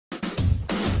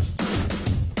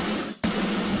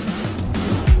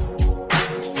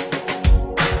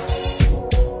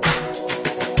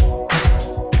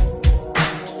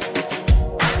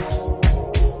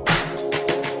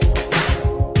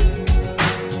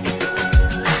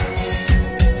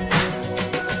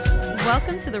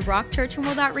Welcome to the Rock Church and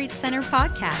World Outreach Center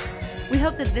podcast. We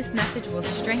hope that this message will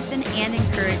strengthen and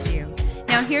encourage you.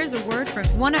 Now here's a word from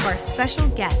one of our special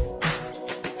guests.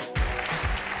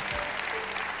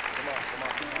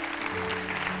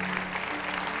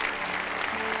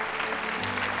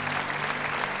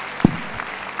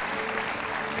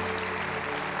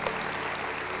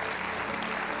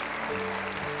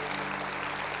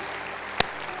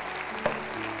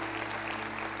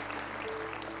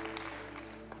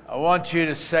 I want you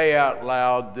to say out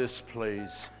loud this,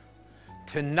 please.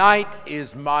 Tonight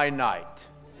is my night.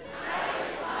 Tonight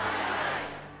is my night.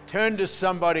 Turn to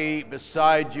somebody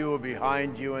beside you or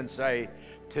behind you and say,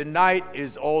 tonight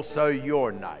is also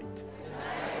your night. Tonight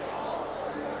is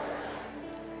also your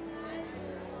night.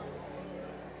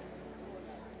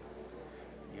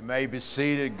 You may be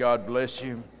seated. God bless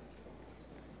you.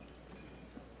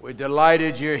 We're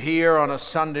delighted you're here on a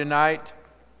Sunday night.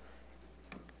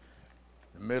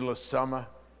 Middle of summer.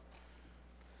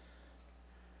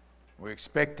 We're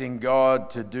expecting God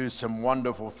to do some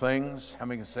wonderful things. How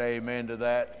many can say amen to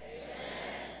that? Amen.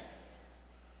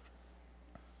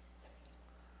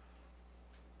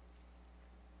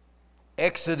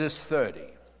 Exodus 30,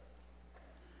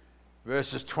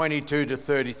 verses 22 to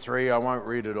 33. I won't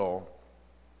read it all.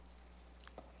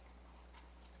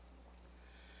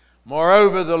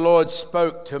 Moreover, the Lord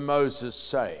spoke to Moses,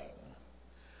 saying,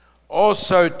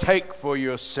 also take for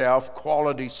yourself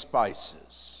quality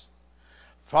spices,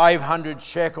 500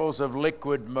 shekels of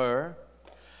liquid myrrh,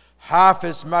 half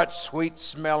as much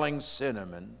sweet-smelling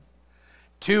cinnamon,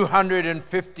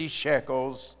 250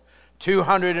 shekels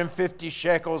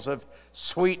of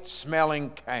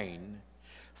sweet-smelling cane,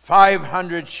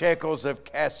 500 shekels of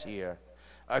cassia,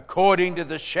 according to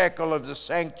the shekel of the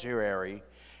sanctuary,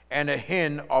 and a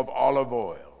hin of olive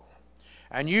oil.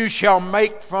 And you shall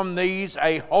make from these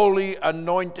a holy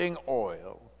anointing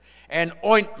oil, an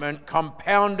ointment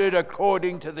compounded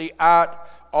according to the art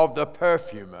of the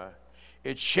perfumer.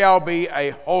 It shall be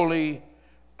a holy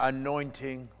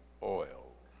anointing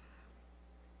oil.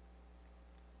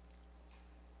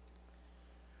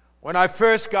 When I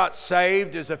first got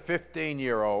saved as a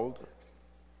 15-year-old,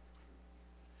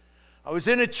 I was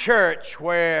in a church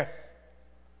where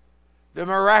the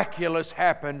miraculous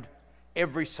happened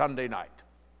every Sunday night.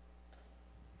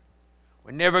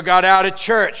 We never got out of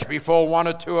church before 1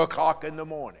 or 2 o'clock in the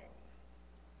morning.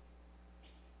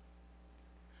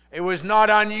 It was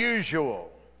not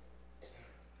unusual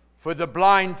for the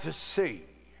blind to see,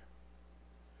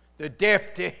 the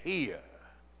deaf to hear,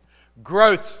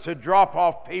 growths to drop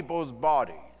off people's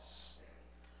bodies.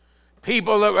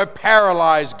 People that were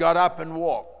paralyzed got up and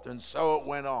walked, and so it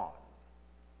went on.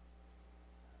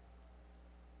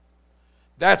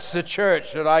 That's the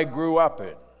church that I grew up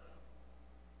in.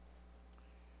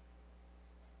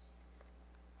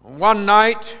 One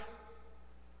night,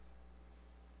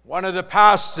 one of the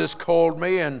pastors called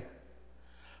me and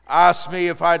asked me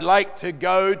if I'd like to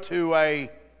go to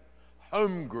a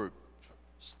home group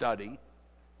study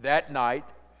that night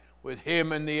with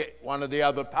him and one of the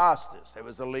other pastors. There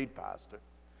was a lead pastor.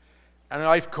 And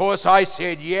of course I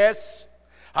said yes.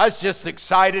 I was just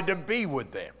excited to be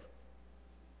with them.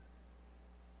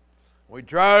 We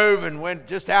drove and went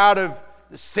just out of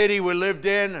the city we lived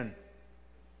in, and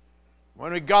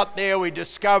when we got there, we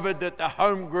discovered that the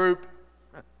home group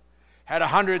had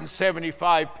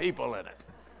 175 people in it.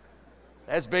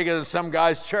 That's bigger than some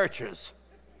guys' churches.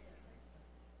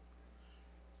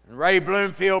 And Ray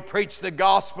Bloomfield preached the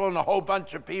gospel, and a whole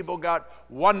bunch of people got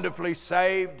wonderfully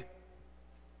saved.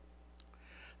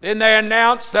 Then they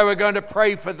announced they were going to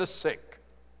pray for the sick.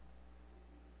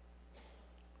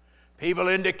 People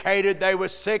indicated they were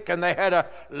sick, and they had a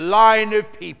line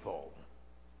of people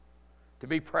to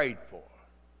be prayed for.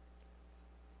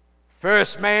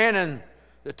 First man and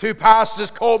the 2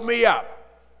 pastors called me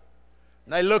up.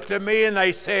 And they looked at me and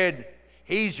they said,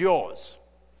 he's yours.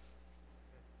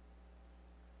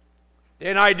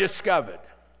 Then I discovered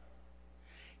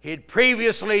he had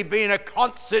previously been a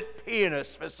concert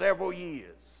pianist for several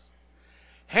years.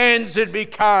 Hands had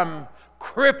become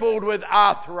crippled with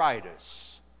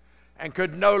arthritis and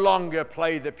could no longer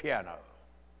play the piano.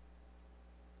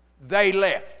 They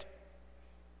left.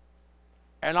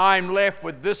 And I'm left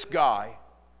with this guy,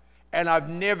 and I've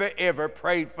never ever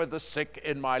prayed for the sick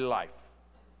in my life.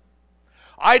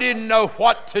 I didn't know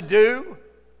what to do.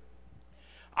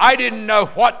 I didn't know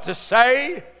what to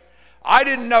say. I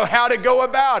didn't know how to go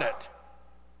about it.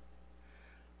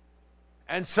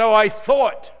 And so I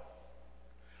thought,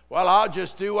 well, I'll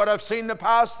just do what I've seen the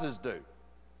pastors do.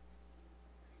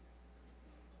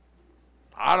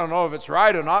 I don't know if it's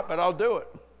right or not, but I'll do it.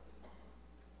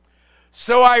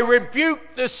 So I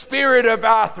rebuked the spirit of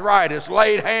arthritis,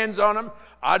 laid hands on him.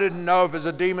 I didn't know if it was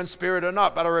a demon spirit or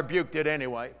not, but I rebuked it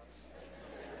anyway.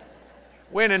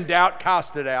 When in doubt,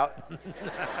 cast it out.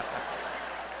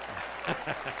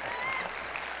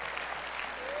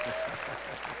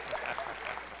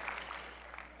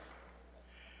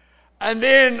 And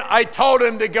then I told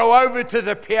him to go over to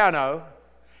the piano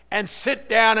and sit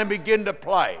down and begin to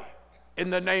play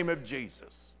in the name of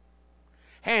Jesus.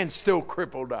 Hands still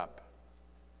crippled up.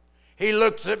 He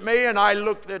looks at me and I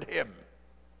looked at him.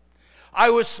 I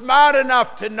was smart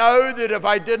enough to know that if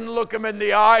I didn't look him in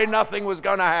the eye, nothing was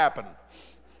going to happen.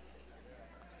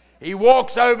 He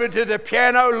walks over to the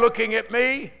piano looking at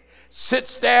me,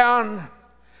 sits down,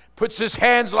 puts his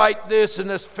hands like this and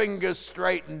his fingers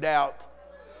straightened out,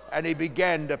 and he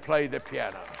began to play the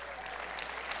piano.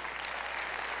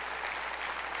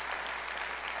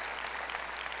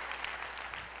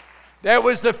 That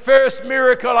was the first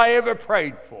miracle I ever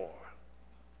prayed for.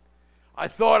 I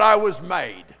thought I was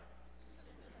made.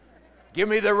 Give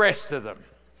me the rest of them.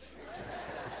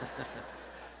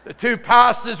 The two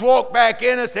pastors walked back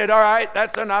in and said, all right,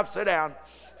 that's enough, sit down.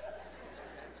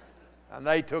 And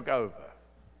they took over.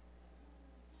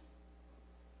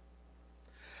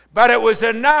 But it was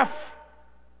enough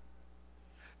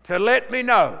to let me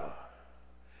know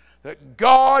that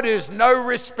God is no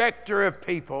respecter of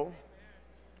people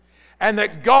and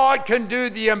that God can do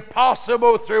the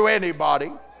impossible through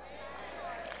anybody.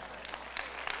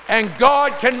 And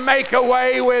God can make a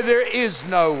way where there is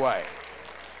no way.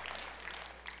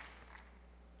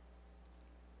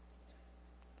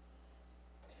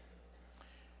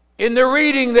 In the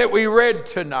reading that we read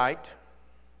tonight,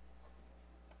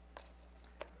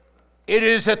 it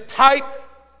is a type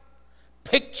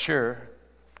picture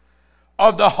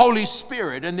of the Holy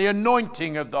Spirit and the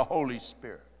anointing of the Holy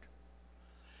Spirit.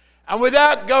 And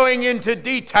without going into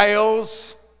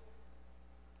details,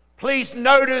 please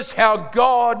notice how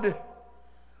God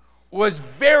was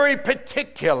very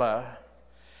particular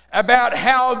about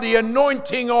how the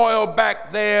anointing oil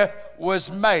back there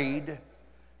was made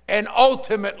and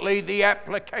ultimately the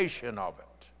application of it.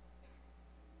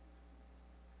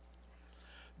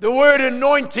 The word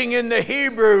anointing in the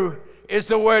Hebrew is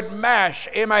the word mash,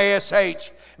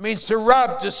 M-A-S-H. It means to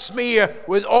rub, to smear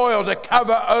with oil, to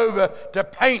cover over, to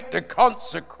paint, to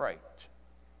consecrate.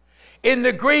 In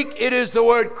the Greek, it is the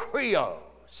word chrio,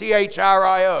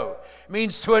 C-H-R-I-O. It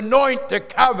means to anoint, to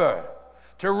cover,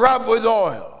 to rub with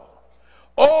oil.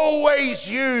 Always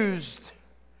used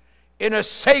in a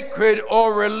sacred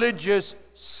or religious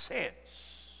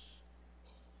sense.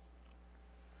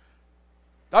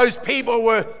 Those people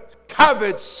were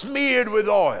covered, smeared with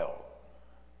oil.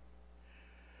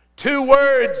 Two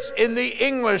words in the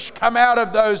English come out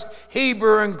of those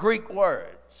Hebrew and Greek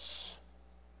words.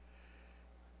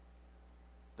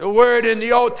 The word in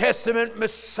the Old Testament,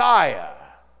 Messiah,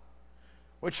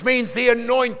 which means the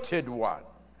anointed one.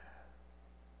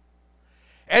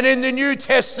 And in the New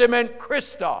Testament,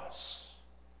 Christos,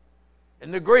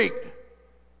 in the Greek,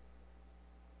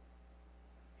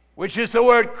 which is the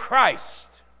word Christ.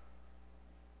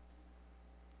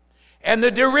 And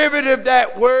the derivative of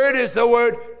that word is the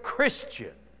word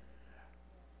Christian.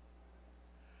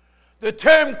 The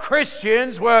term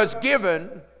Christians was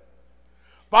given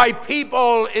by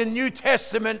people in New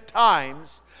Testament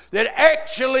times that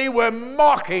actually were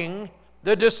mocking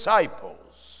the disciples.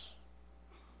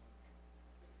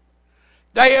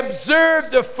 They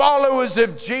observed the followers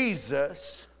of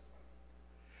Jesus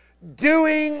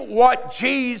doing what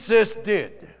Jesus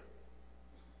did,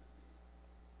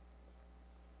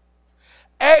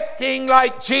 acting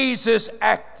like Jesus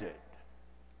acted,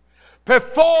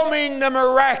 performing the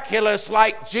miraculous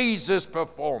like Jesus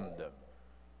performed them.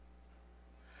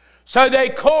 So they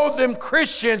called them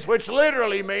Christians, which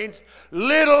literally means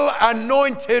little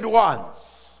anointed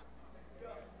ones.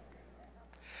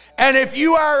 And if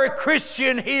you are a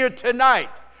Christian here tonight,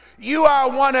 you are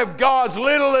one of God's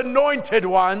little anointed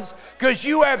ones because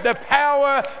you have the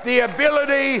power, the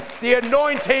ability, the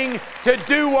anointing to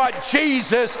do what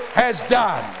Jesus has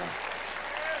done.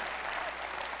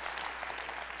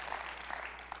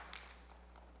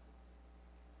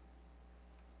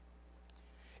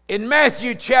 In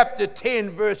Matthew chapter 10,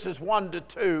 verses 1 to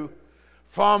 2,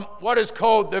 from what is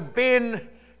called the Ben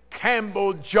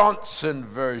Campbell Johnson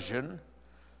version,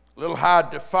 a little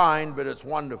hard to find, but it's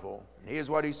wonderful. Here's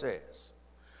what he says.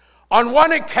 On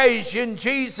one occasion,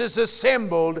 Jesus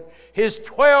assembled his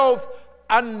 12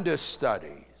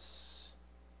 understudies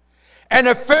and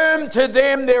affirmed to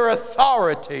them their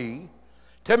authority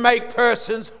to make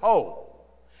persons whole.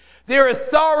 Their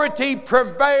authority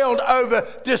prevailed over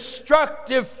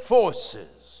destructive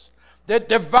forces that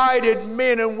divided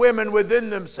men and women within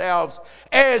themselves,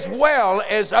 as well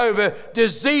as over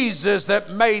diseases that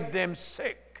made them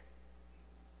sick.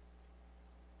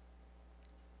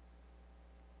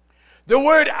 The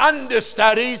word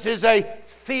understudies is a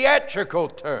theatrical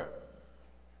term,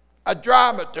 a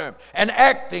drama term, an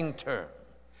acting term.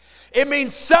 It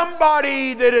means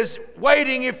somebody that is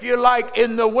waiting, if you like,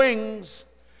 in the wings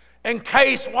in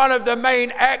case one of the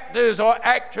main actors or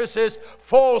actresses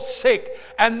falls sick,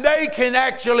 and they can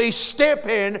actually step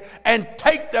in and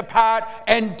take the part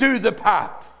and do the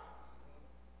part.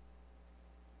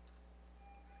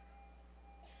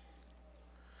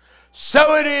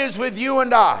 So it is with you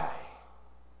and I.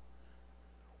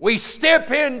 We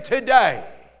step in today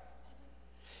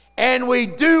and we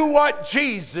do what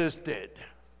Jesus did.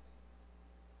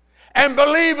 And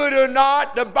believe it or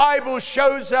not, the Bible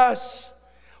shows us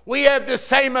we have the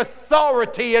same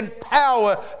authority and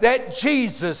power that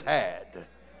Jesus had.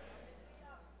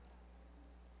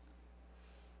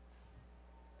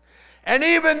 And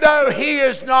even though he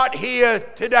is not here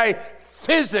today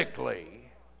physically,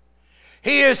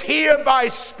 he is here by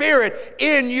spirit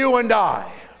in you and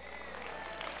I.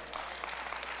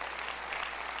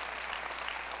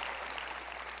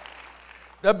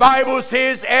 The Bible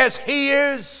says, as he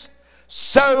is,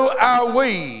 so are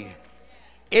we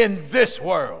in this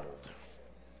world.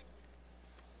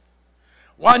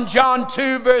 1 John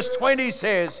 2 verse 20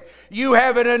 says, you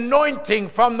have an anointing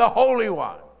from the Holy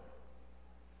One.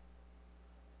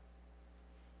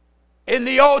 In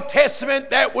the Old Testament,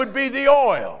 that would be the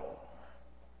oil.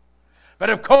 But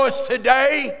of course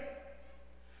today,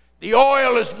 the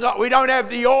oil is not, we don't have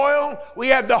the oil, we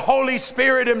have the Holy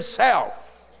Spirit himself.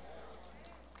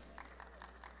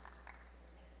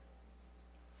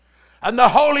 And the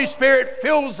Holy Spirit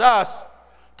fills us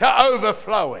to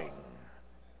overflowing.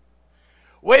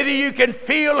 Whether you can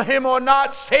feel him or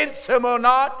not, sense him or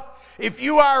not, if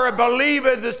you are a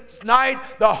believer this night,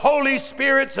 the Holy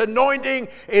Spirit's anointing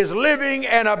is living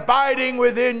and abiding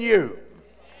within you.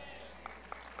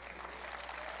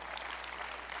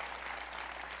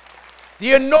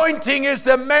 The anointing is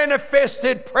the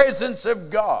manifested presence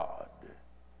of God.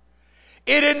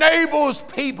 It enables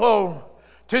people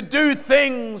to do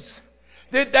things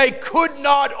that they could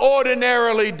not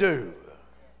ordinarily do.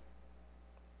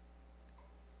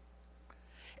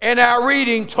 In our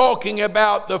reading talking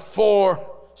about the 4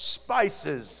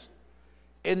 spices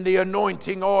in the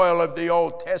anointing oil of the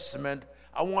Old Testament,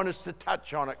 I want us to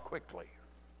touch on it quickly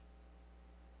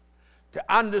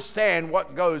to understand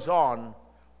what goes on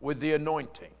with the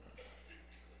anointing.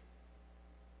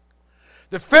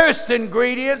 The first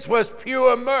ingredient was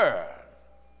pure myrrh.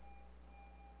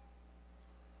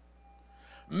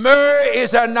 Myrrh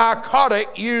is a narcotic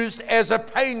used as a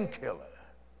painkiller.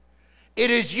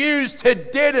 It is used to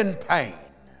deaden pain.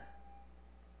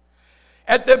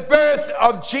 At the birth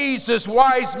of Jesus,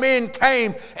 wise men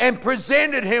came and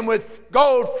presented him with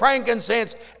gold,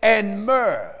 frankincense, and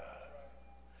myrrh.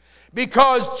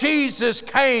 Because Jesus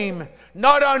came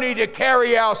not only to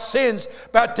carry our sins,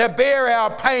 but to bear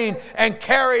our pain and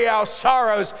carry our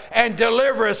sorrows and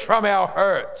deliver us from our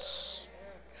hurts.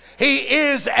 He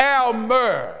is our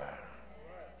myrrh.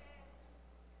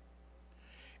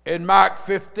 In Mark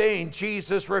 15,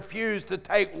 Jesus refused to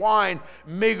take wine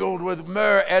mingled with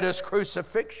myrrh at his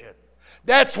crucifixion.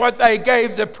 That's what they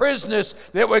gave the prisoners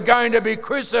that were going to be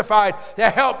crucified to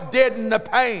help deaden the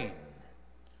pain.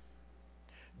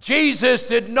 Jesus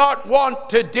did not want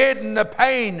to deaden the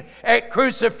pain at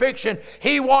crucifixion.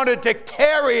 He wanted to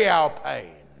carry our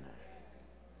pain.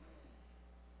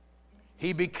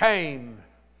 He became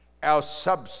our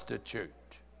substitute.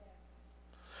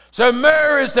 So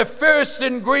myrrh is the first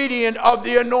ingredient of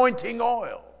the anointing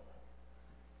oil.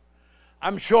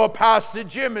 I'm sure Pastor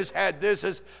Jim has had this,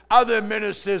 as other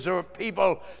ministers or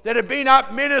people that have been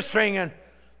up ministering, and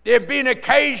there have been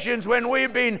occasions when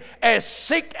we've been as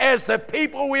sick as the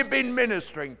people we've been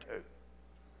ministering to.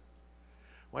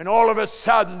 When all of a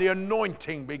sudden the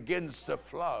anointing begins to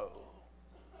flow.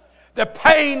 The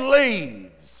pain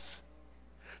leaves.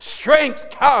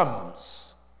 Strength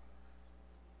comes.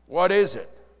 What is it?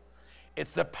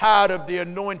 It's the part of the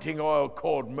anointing oil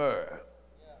called myrrh.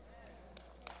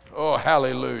 Oh,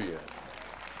 hallelujah.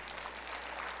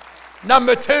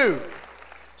 Number 2,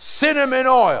 cinnamon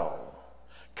oil.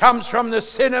 Comes from the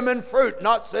cinnamon fruit,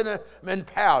 not cinnamon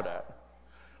powder.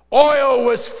 Oil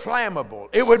was flammable.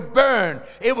 It would burn.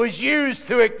 It was used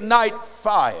to ignite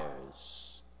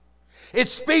fires. It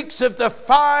speaks of the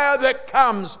fire that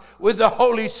comes with the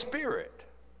Holy Spirit.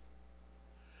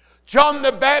 John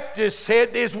the Baptist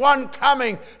said, there's one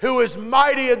coming who is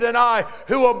mightier than I,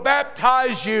 who will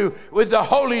baptize you with the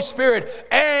Holy Spirit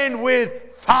and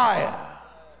with fire.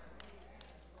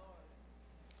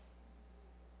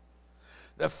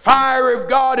 The fire of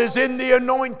God is in the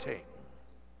anointing.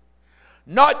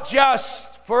 Not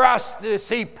just for us to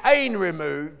see pain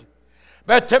removed,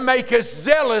 but to make us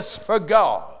zealous for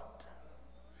God.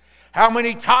 How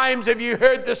many times have you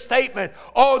heard the statement,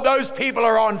 oh, those people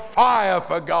are on fire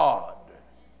for God?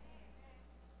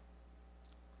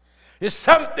 There's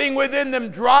something within them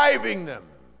driving them.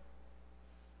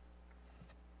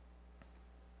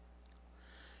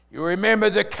 You remember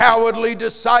the cowardly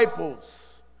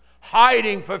disciples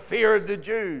hiding for fear of the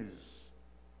Jews.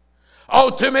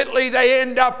 Ultimately, they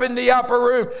end up in the upper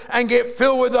room and get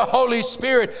filled with the Holy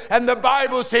Spirit. And the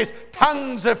Bible says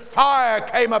tongues of fire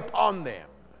came upon them.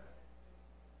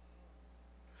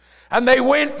 And they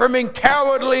went from being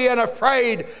cowardly and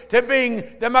afraid to being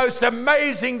the most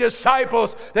amazing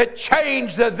disciples that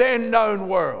changed the then known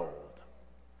world.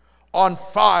 On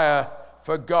fire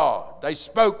for God. They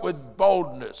spoke with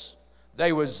boldness.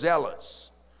 They were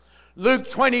zealous. Luke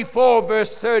 24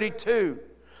 verse 32.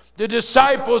 The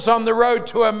disciples on the road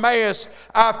to Emmaus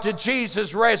after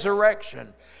Jesus'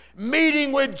 resurrection,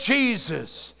 meeting with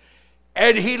Jesus,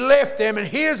 and he left them, and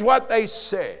here's what they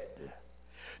said.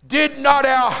 Did not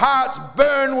our hearts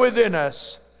burn within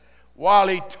us while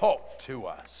he talked to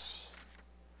us?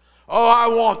 Oh, I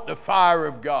want the fire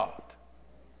of God.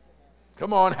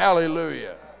 Come on,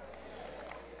 hallelujah.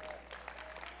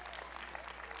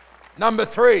 Number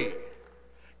 3,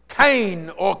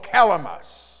 cane or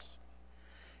calamus.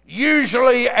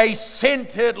 Usually a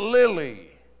scented lily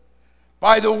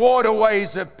by the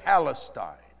waterways of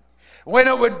Palestine. When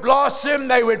it would blossom,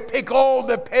 they would pick all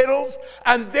the petals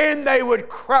and then they would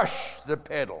crush the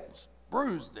petals,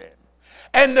 bruise them.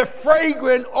 And the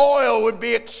fragrant oil would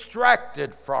be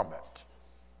extracted from it.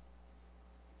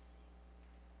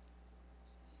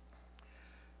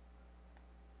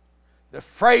 The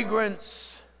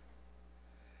fragrance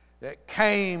that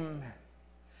came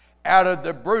out of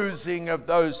the bruising of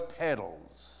those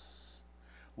petals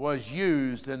was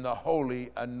used in the holy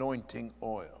anointing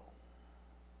oil.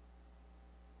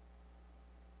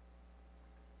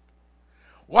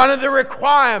 One of the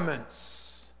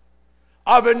requirements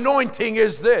of anointing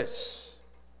is this: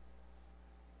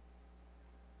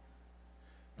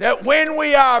 that when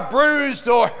we are bruised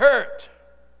or hurt,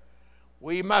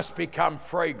 we must become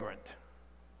fragrant.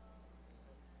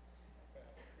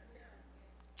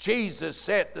 Jesus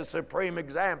set the supreme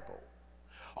example.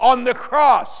 On the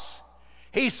cross,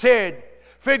 he said,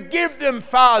 forgive them,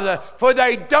 Father, for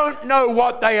they don't know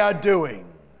what they are doing.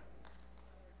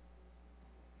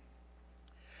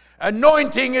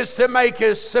 Anointing is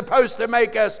supposed to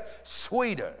make us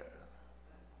sweeter.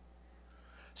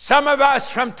 Some of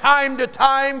us from time to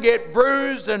time get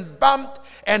bruised and bumped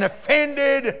and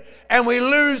offended, and we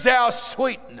lose our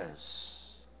sweetness.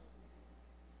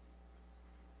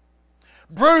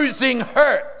 Bruising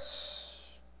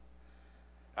hurts.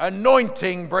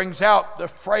 Anointing brings out the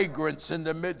fragrance in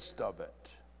the midst of it.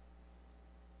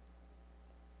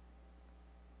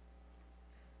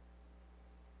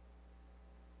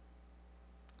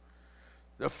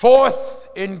 The fourth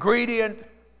ingredient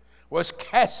was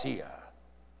cassia,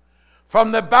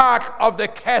 from the bark of the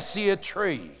cassia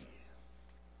tree.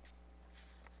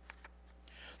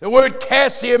 The word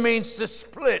cassia means to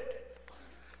split,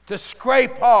 to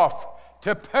scrape off,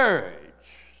 to purge.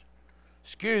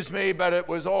 Excuse me, but it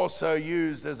was also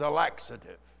used as a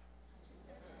laxative.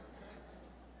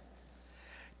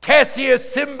 Cassia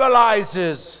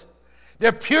symbolizes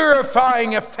the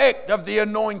purifying effect of the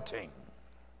anointing.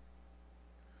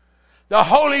 The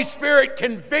Holy Spirit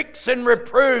convicts and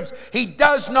reproves. He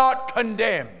does not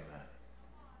condemn.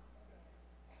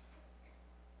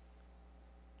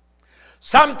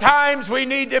 Sometimes we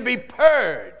need to be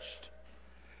purged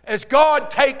as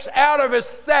God takes out of us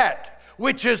that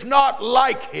which is not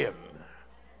like Him.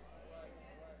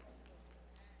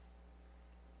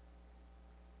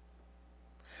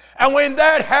 And when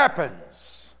that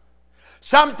happens,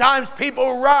 sometimes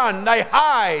people run, they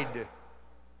hide.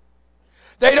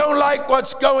 They don't like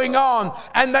what's going on,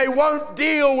 and they won't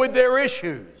deal with their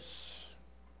issues.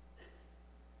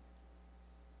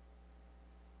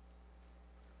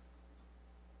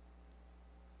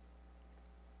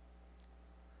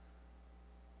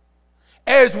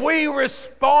 As we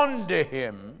respond to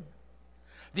Him,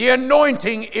 the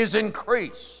anointing is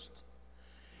increased.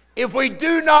 If we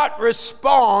do not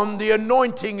respond, the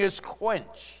anointing is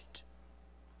quenched.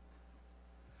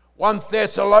 1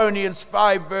 Thessalonians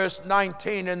 5 verse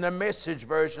 19 in the Message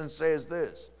version says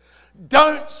this: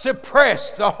 Don't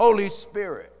suppress the Holy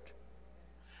Spirit.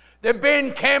 The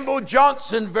Ben Campbell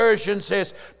Johnson version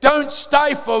says, don't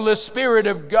stifle the Spirit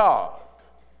of God.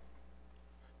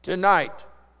 Tonight,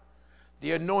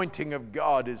 the anointing of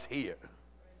God is here.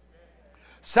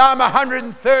 Psalm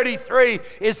 133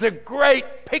 is a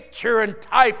great picture and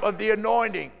type of the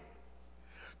anointing.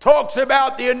 Talks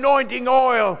about the anointing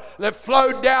oil that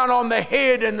flowed down on the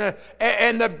head and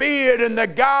the beard and the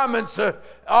garments of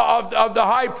the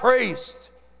high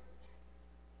priest.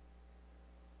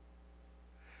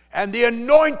 And the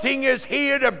anointing is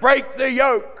here to break the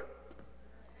yoke.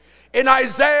 In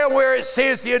Isaiah, where it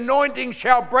says the anointing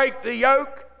shall break the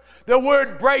yoke, the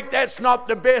word break, that's not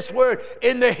the best word.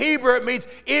 In the Hebrew, it means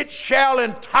it shall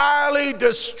entirely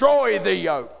destroy the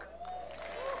yoke.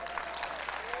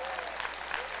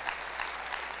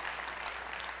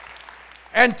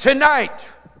 And tonight,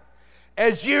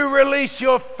 as you release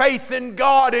your faith in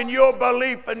God and your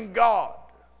belief in God,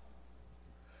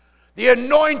 the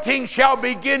anointing shall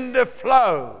begin to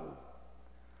flow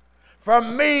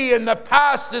from me and the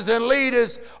pastors and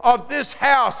leaders of this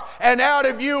house and out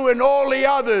of you and all the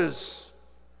others,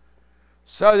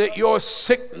 so that your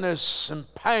sickness and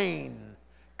pain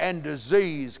and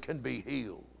disease can be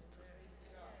healed.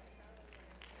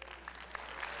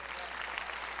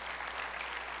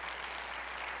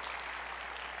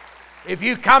 If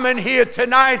you come in here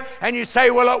tonight and you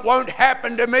say, well, it won't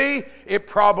happen to me, it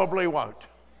probably won't.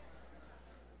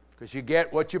 Because you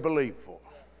get what you believe for.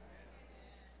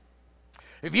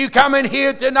 If you come in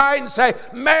here tonight and say,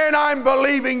 man, I'm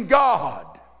believing God,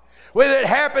 whether it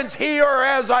happens here or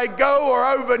as I go or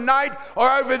overnight or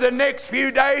over the next few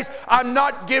days, I'm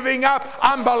not giving up.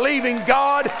 I'm believing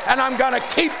God, and I'm going to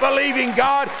keep believing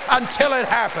God until it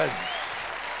happens.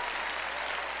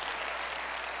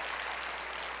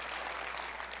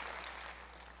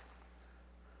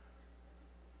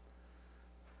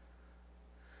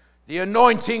 The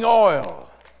anointing oil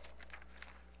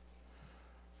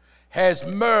has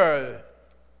myrrh,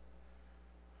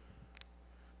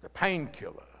 the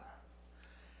painkiller,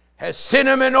 has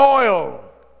cinnamon oil,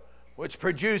 which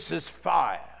produces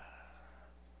fire,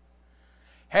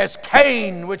 has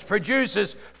cane, which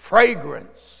produces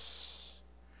fragrance,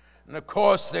 and of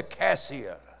course the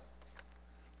cassia,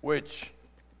 which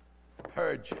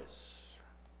purges.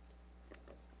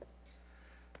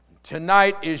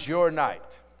 Tonight is your night.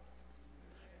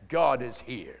 God is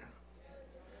here.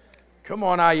 Come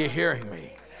on, are you hearing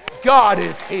me? God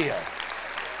is here.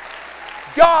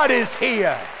 God is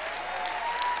here.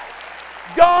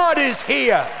 God is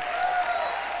here.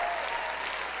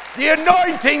 The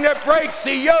anointing that breaks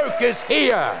the yoke is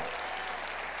here.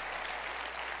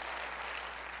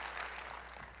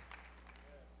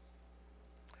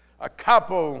 A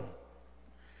couple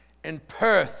in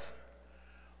Perth,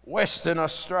 Western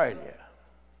Australia.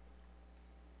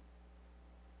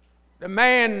 The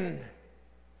man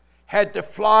had to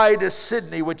fly to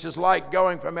Sydney, which is like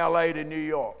going from LA to New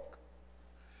York,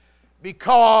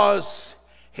 because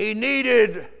he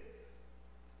needed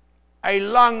a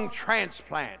lung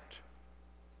transplant,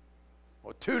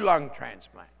 or 2 lung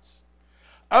transplants.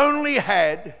 Only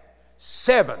had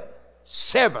 7%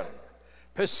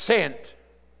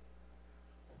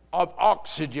 of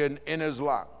oxygen in his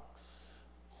lungs.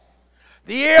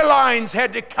 The airlines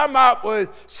had to come up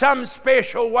with some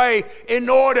special way in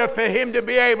order for him to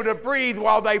be able to breathe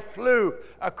while they flew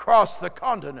across the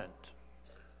continent.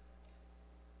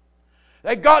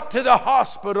 They got to the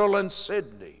hospital in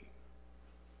Sydney.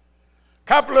 A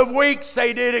couple of weeks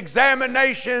they did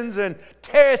examinations and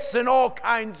tests and all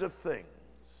kinds of things.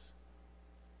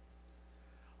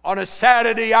 On a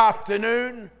Saturday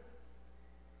afternoon,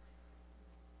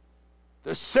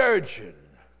 the surgeon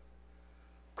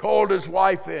called his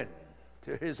wife in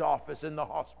to his office in the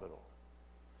hospital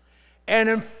and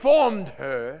informed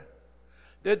her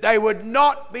that they would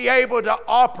not be able to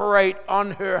operate on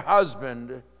her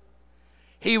husband.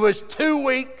 He was too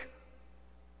weak.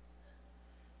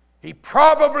 He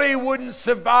probably wouldn't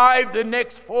survive the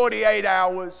next 48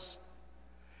 hours.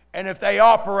 And if they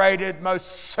operated, most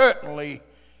certainly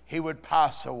he would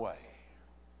pass away.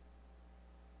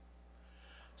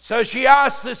 So she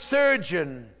asked the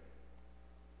surgeon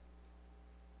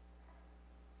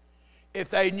if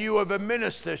they knew of a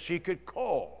minister she could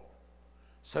call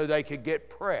so they could get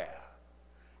prayer.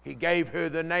 He gave her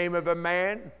the name of a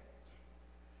man,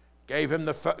 gave her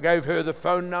the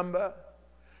phone number.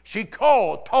 She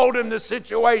called, told him the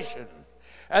situation.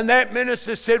 And that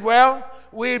minister said, well,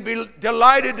 we'd be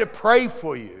delighted to pray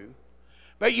for you,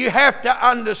 but you have to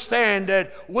understand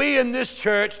that we in this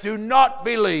church do not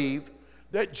believe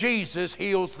that Jesus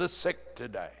heals the sick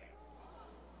today.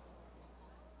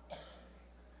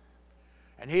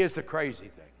 And here's the crazy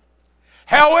thing.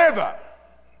 However,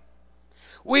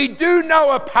 we do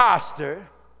know a pastor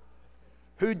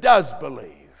who does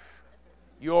believe.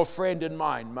 Your friend and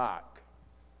mine, Mark.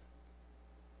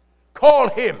 Call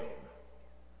him.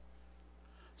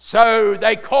 So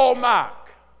they call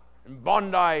Mark in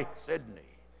Bondi, Sydney.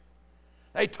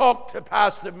 They talk to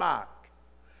Pastor Mark,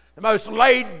 the most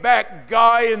laid-back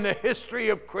guy in the history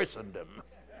of Christendom.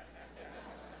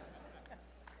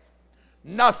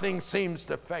 Nothing seems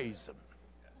to faze him.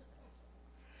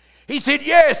 He said,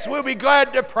 yes, we'll be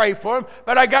glad to pray for him,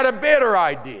 but I got a better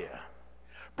idea.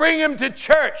 Bring him to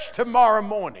church tomorrow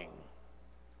morning.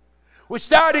 We're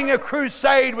starting a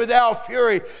crusade with Al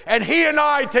Furey, and he and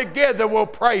I together will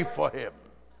pray for him.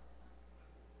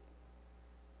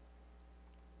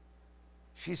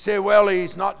 She said, well,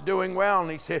 he's not doing well.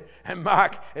 And he said, and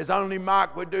Mark, as only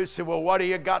Mark would do, said, well, what do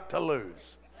you got to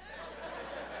lose?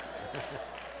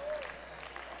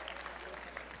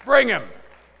 Bring him.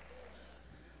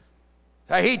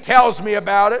 So he tells me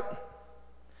about it.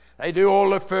 They do all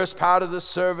the first part of the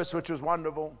service, which was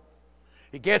wonderful.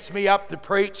 He gets me up to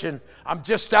preach, and I'm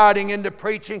just starting into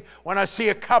preaching when I see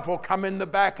a couple come in the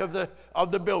back of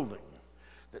the building.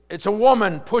 It's a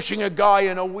woman pushing a guy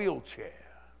in a wheelchair.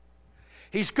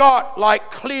 He's got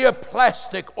like clear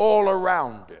plastic all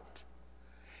around it.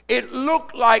 It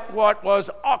looked like what was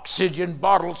oxygen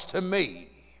bottles to me,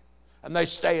 and they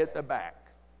stay at the back.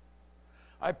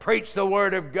 I preached the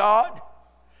Word of God.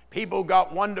 People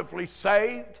got wonderfully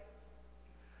saved.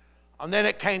 And then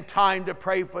it came time to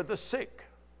pray for the sick.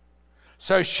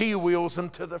 So she wheels them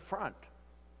to the front.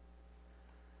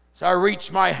 So I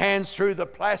reached my hands through the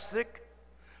plastic,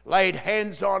 laid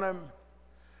hands on him,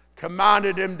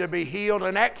 commanded him to be healed,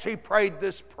 and actually prayed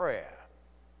this prayer.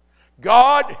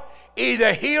 God,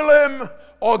 either heal him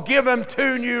or give him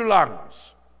 2 new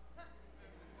lungs.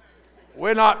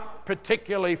 We're not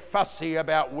particularly fussy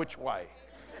about which way.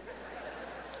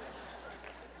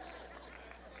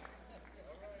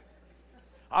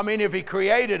 I mean, if he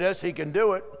created us, he can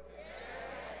do it.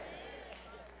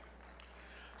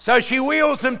 So she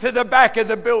wheels him to the back of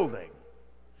the building.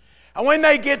 And when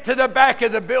they get to the back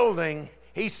of the building,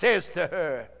 he says to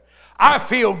her, I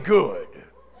feel good.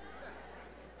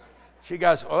 She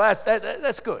goes, well,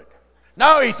 that's good.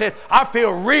 No, he said, I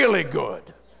feel really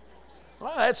good.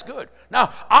 Well, that's good.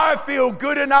 Now, I feel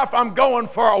good enough, I'm going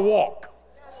for a walk.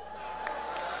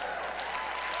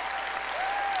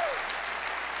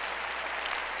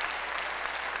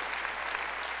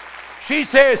 She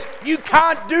says, you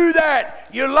can't do that.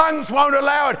 Your lungs won't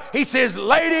allow it. He says,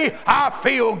 lady, I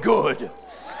feel good.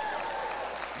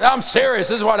 I'm serious.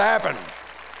 This is what happened.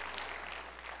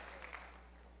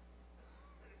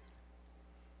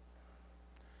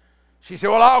 She said,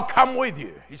 well, I'll come with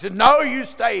you. He said, no, you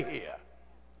stay here.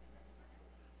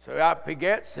 So up he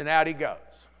gets and out he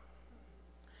goes.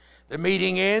 The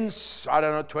meeting ends,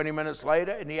 20 minutes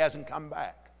later, and he hasn't come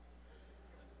back.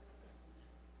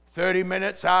 30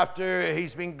 minutes after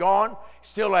he's been gone,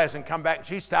 still hasn't come back.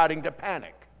 She's starting to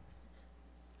panic.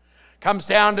 Comes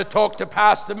down to talk to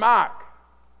Pastor Mark.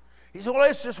 He said, well,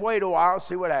 let's just wait a while,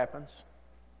 see what happens.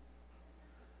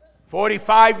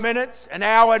 45 minutes, an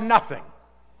hour, nothing.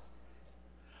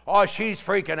 Oh, she's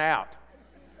freaking out.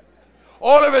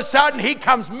 All of a sudden, he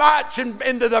comes marching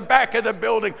into the back of the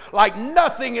building like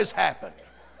nothing has happened.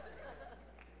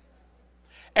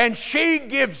 And she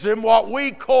gives him what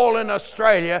we call in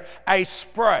Australia a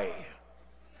spray.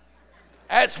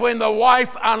 That's when the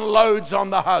wife unloads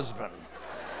on the husband.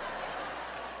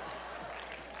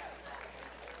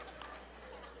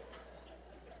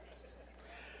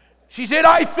 She said,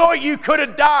 I thought you could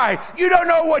have died. You don't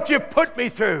know what you put me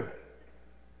through.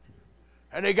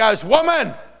 And he goes,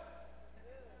 woman,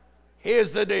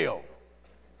 here's the deal.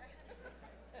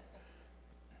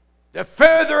 The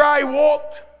further I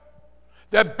walked,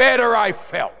 the better I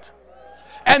felt.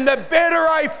 And the better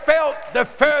I felt, the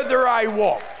further I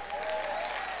walked.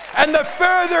 And the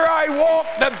further I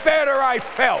walked, the better I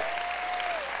felt.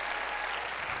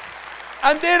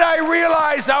 And then I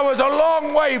realized I was a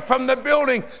long way from the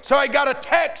building, so I got a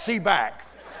taxi back.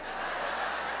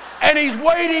 And he's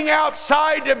waiting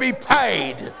outside to be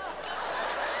paid.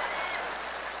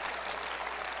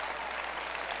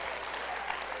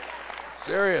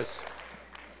 Serious.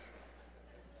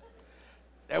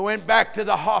 They went back to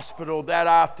the hospital that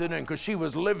afternoon because she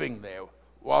was living there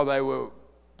while they were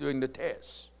doing the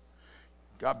tests.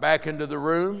 Got back into the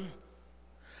room.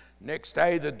 Next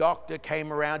day, the doctor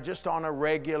came around just on a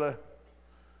regular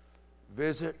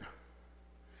visit.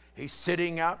 He's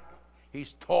sitting up.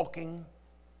 He's talking.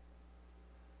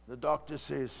 The doctor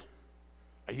says,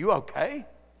 are you okay?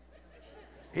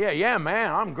 Yeah,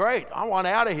 man, I'm great. I want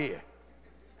out of here.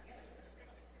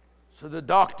 So the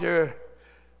doctor,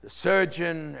 the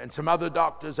surgeon, and some other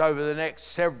doctors over the next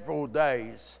several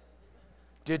days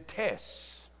did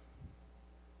tests.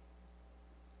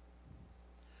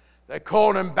 They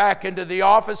called him back into the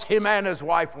office, him and his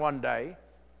wife, one day.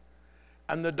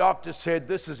 And the doctor said,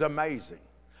 "This is amazing.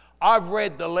 I've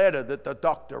read the letter that the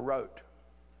doctor wrote.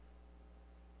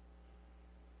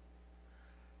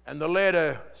 And the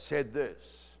letter said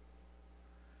this: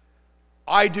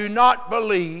 I do not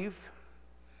believe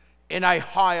in a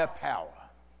higher power.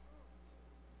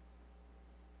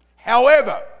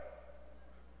 However,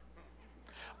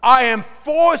 I am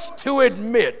forced to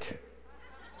admit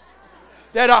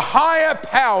that a higher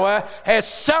power has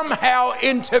somehow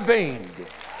intervened.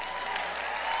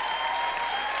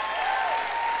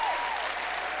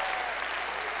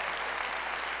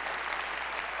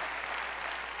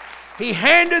 He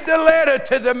handed the letter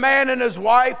to the man and his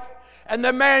wife, and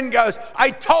the man goes,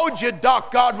 I told you,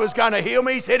 Doc, God was going to heal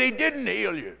me. He said he didn't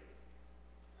heal you.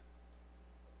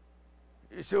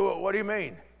 You said, well, what do you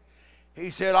mean? He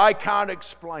said, I can't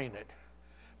explain it,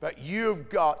 but you've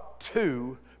got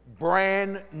 2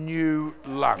 brand new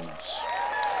lungs.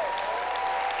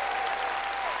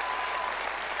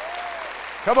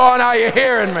 Come on, are you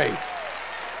hearing me?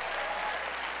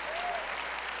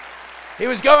 He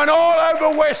was going all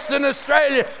over Western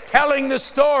Australia telling the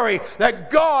story that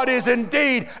God is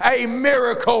indeed a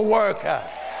miracle worker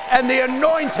and the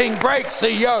anointing breaks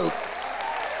the yoke.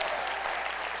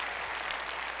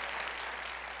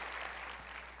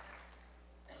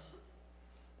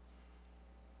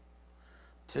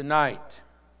 Tonight,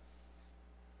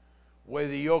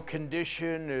 whether your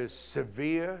condition is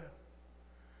severe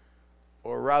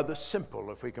or rather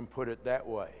simple, if we can put it that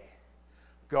way,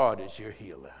 God is your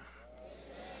healer.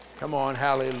 Come on,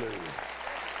 hallelujah.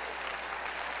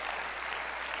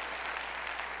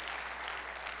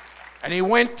 And he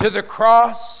went to the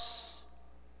cross,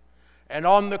 and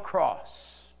on the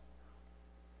cross,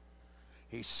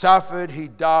 he suffered, he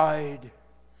died,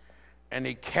 and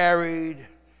he carried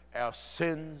our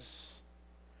sins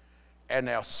and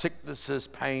our sicknesses,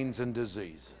 pains, and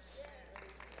diseases.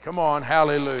 Come on,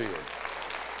 hallelujah.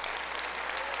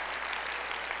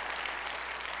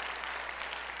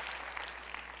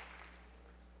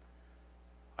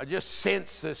 I just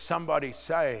sense there's somebody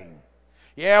saying,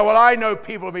 yeah, well, I know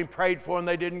people have been prayed for and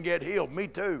they didn't get healed. Me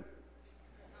too.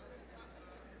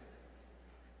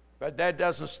 But that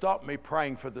doesn't stop me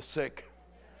praying for the sick.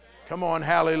 Come on,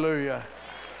 hallelujah.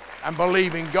 I'm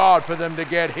believing God for them to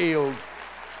get healed.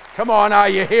 Come on, are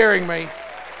you hearing me?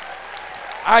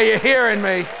 Are you hearing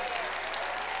me?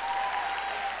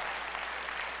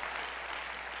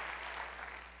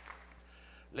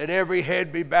 Let every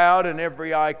head be bowed and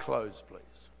every eye closed, please.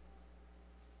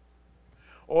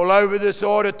 All over this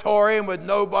auditorium with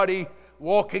nobody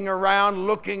walking around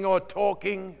looking or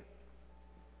talking,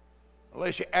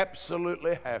 unless you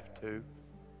absolutely have to.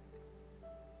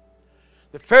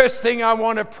 The first thing I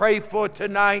want to pray for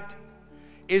tonight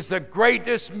is the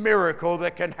greatest miracle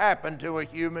that can happen to a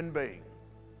human being.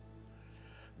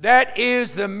 That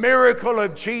is the miracle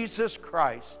of Jesus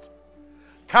Christ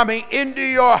coming into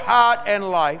your heart and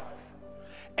life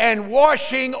and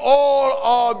washing all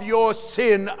of your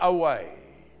sin away.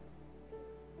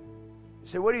 You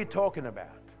say, what are you talking about?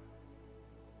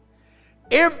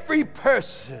 Every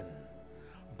person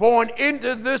born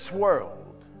into this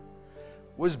world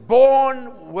was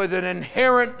born with an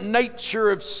inherent nature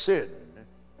of sin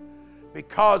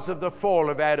because of the fall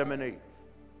of Adam and Eve.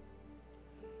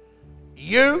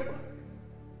 You,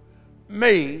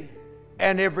 me,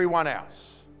 and everyone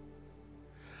else.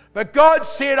 But God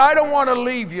said, I don't want to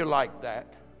leave you like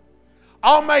that.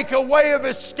 I'll make a way of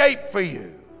escape for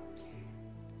you.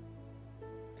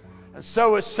 And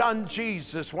so his son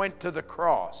Jesus went to the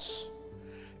cross.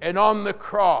 And on the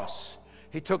cross,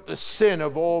 he took the sin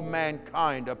of all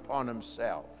mankind upon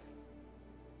himself.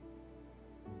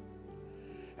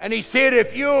 And he said,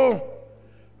 if you'll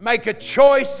make a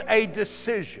choice, a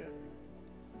decision,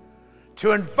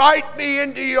 to invite me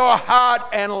into your heart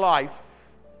and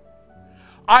life,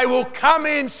 I will come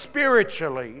in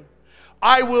spiritually.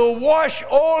 I will wash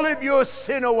all of your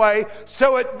sin away,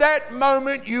 so at that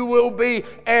moment you will be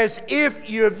as if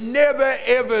you've never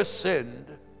ever sinned.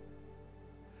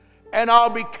 And I'll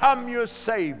become your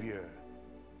Savior,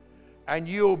 and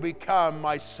you'll become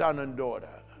my son and daughter.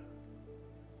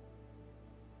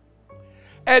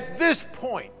 At this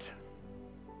point,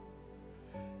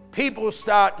 people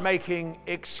start making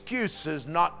excuses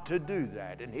not to do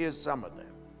that, and here's some of them.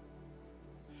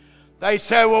 They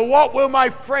say, well, what will my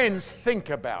friends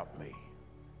think about me?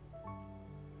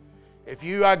 If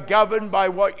you are governed by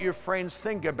what your friends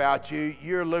think about you,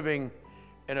 you're living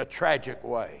in a tragic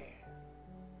way.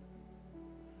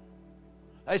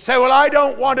 They say, well, I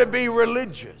don't want to be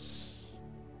religious.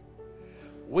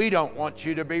 We don't want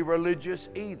you to be religious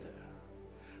either.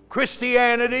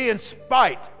 Christianity, in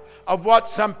spite of what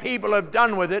some people have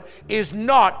done with it, is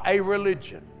not a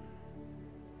religion.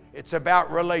 It's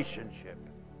about relationship.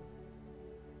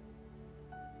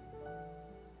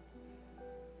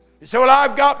 You say, well,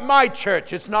 I've got my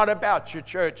church. It's not about your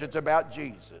church. It's about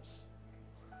Jesus.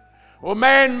 Well,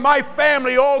 man, my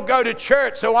family all go to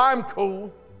church, so I'm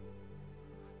cool.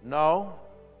 No.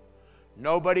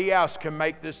 Nobody else can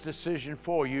make this decision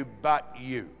for you but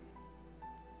you.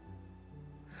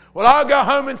 Well, I'll go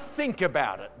home and think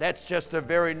about it. That's just a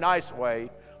very nice way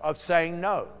of saying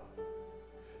no.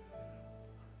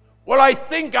 Well, I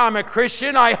think I'm a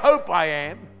Christian. I hope I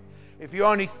am. If you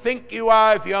only think you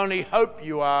are, if you only hope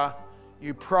you are,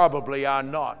 you probably are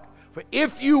not. For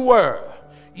if you were,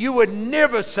 you would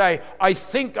never say, I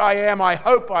think I am, I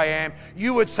hope I am.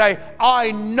 You would say,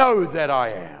 I know that I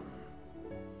am.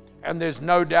 And there's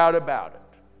no doubt about it.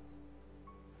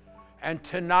 And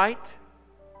tonight,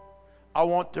 I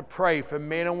want to pray for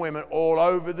men and women all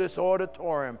over this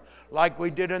auditorium, like we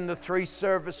did in the 3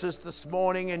 services this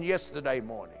morning and yesterday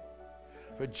morning,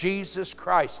 for Jesus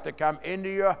Christ to come into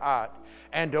your heart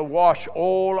and to wash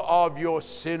all of your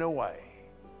sin away.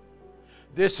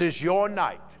 This is your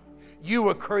night. You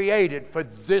were created for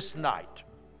this night.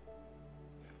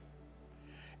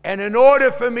 And in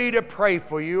order for me to pray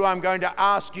for you, I'm going to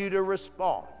ask you to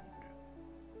respond.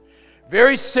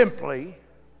 Very simply,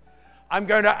 I'm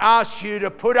going to ask you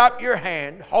to put up your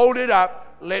hand, hold it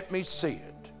up, let me see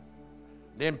it.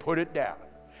 Then put it down.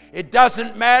 It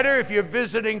doesn't matter if you're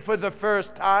visiting for the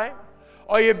first time,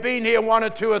 or you've been here 1 or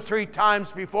 2 or 3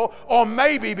 times before, or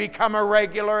maybe become a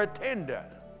regular attender.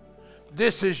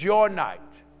 This is your night.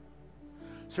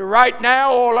 So right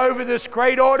now, all over this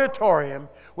great auditorium,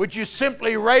 would you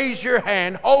simply raise your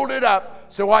hand, hold it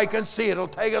up so I can see it. It'll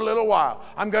take a little while.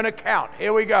 I'm going to count.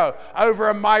 Here we go. Over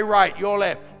on my right, your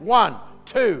left. 1,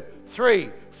 2, 3,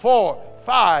 4,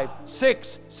 5,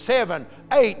 6, 7,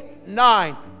 8,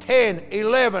 9, 10,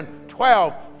 11,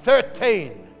 12,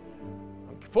 13,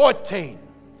 14.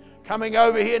 Coming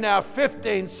over here now,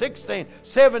 15, 16,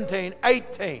 17,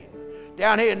 18.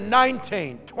 Down here,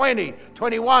 19, 20,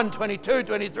 21, 22,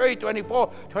 23,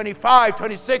 24, 25,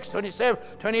 26, 27,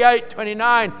 28,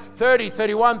 29, 30,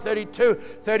 31, 32,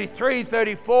 33,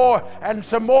 34, and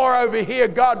some more over here.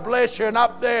 God bless you, and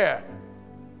up there.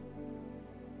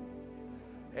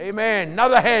 Amen.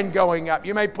 Another hand going up.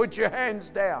 You may put your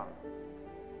hands down.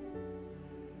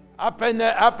 Up in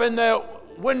the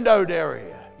windowed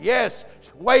area. Yes,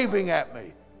 waving at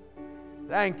me.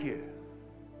 Thank you.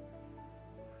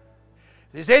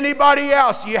 If there's anybody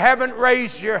else you haven't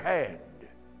raised your hand,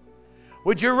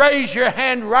 would you raise your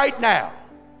hand right now?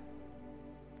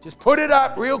 Just put it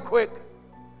up real quick.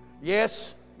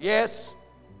 Yes, yes,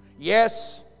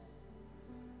 yes,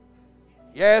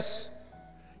 yes,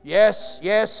 yes,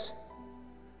 yes.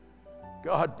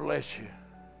 God bless you.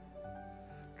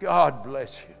 God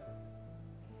bless you.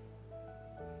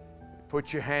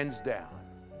 Put your hands down.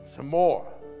 Some more.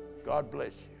 God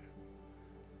bless you.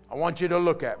 I want you to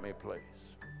look at me, please.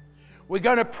 We're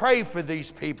going to pray for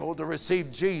these people to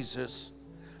receive Jesus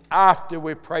after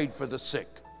we've prayed for the sick.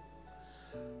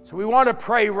 So we want to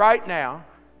pray right now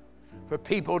for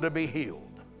people to be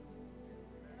healed.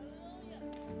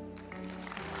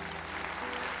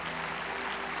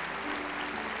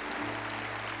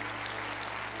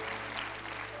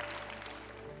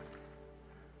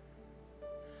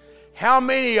 How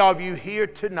many of you here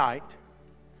tonight,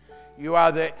 you are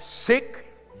either sick,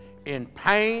 in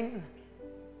pain,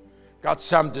 got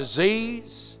some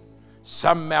disease,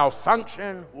 some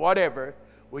malfunction, whatever?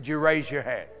 Would you raise your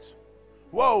hands?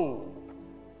 Whoa!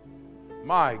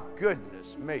 My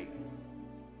goodness me.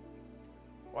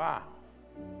 Wow.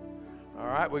 All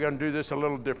right, we're going to do this a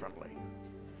little differently.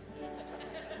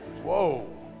 Whoa.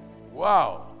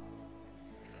 Wow.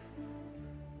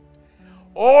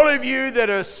 All of you that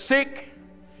are sick,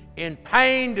 in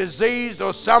pain, disease,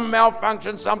 or some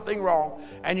malfunction, something wrong,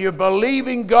 and you're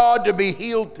believing God to be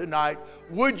healed tonight,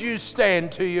 would you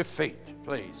stand to your feet,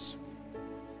 please?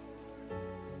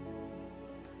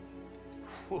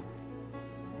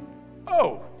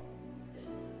 Oh.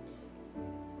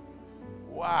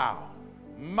 Wow.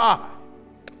 My.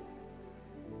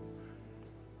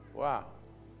 Wow.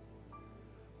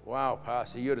 Wow,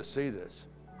 Pastor, you're to see this.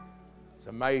 It's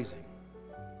amazing.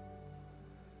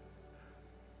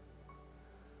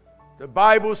 The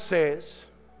Bible says,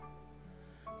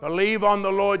 believe on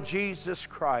the Lord Jesus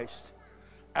Christ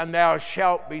and thou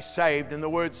shalt be saved. And the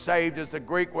word saved is the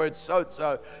Greek word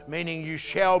sozo, meaning you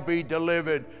shall be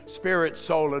delivered, spirit,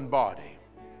 soul, and body.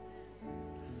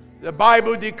 The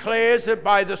Bible declares that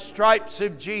by the stripes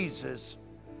of Jesus,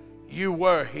 you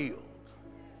were healed.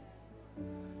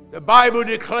 The Bible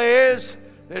declares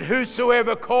that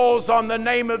whosoever calls on the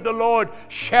name of the Lord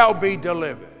shall be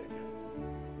delivered.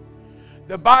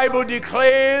 The Bible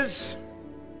declares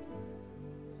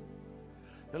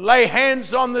to lay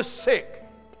hands on the sick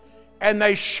and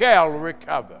they shall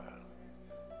recover.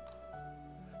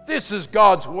 This is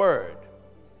God's word.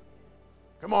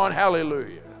 Come on,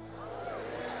 hallelujah.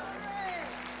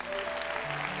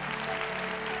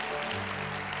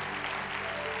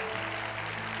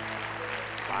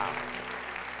 Wow.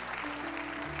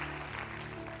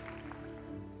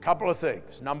 Couple of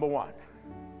things. Number one,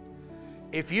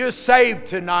 if you're saved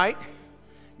tonight,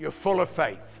 you're full of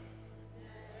faith.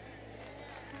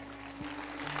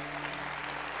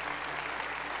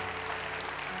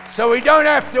 So we don't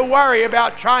have to worry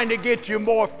about trying to get you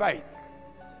more faith.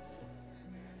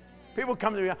 People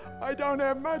come to me, I don't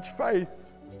have much faith.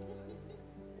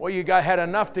 Well, you had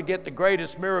enough to get the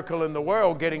greatest miracle in the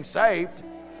world, getting saved.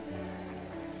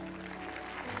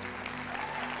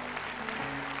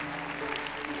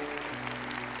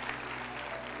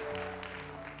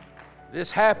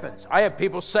 This happens. I have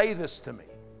people say this to me.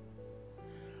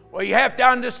 Well, you have to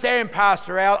understand,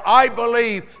 Pastor Al, I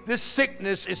believe this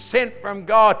sickness is sent from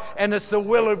God and it's the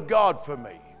will of God for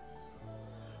me.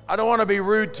 I don't want to be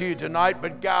rude to you tonight,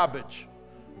 but garbage.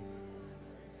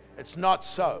 It's not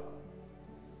so.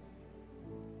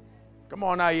 Come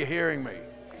on, are you hearing me?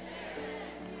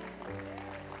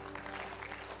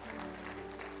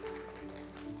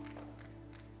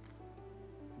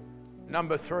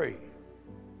 Number three.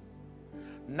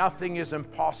 Nothing is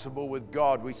impossible with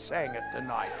God. We sang it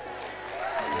tonight.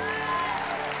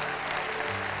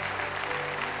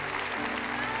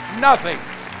 Nothing,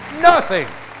 nothing,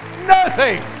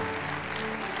 nothing.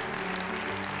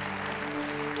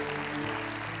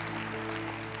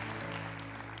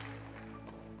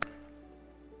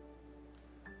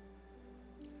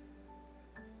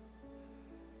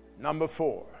 Number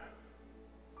four,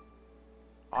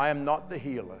 I am not the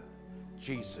healer,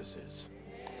 Jesus is.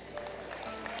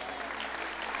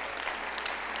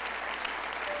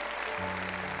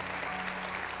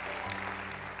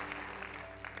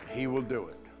 He will do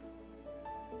it.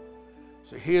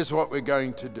 So here's what we're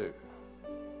going to do.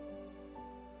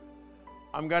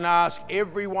 I'm going to ask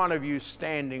every one of you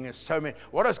standing, as so many.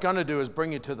 What I was going to do is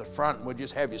bring you to the front and we'll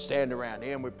just have you stand around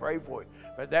here and we pray for you.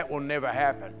 But that will never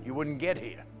happen. You wouldn't get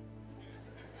here.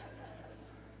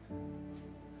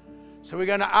 So we're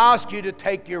going to ask you to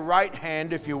take your right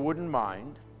hand, if you wouldn't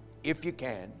mind, if you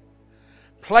can.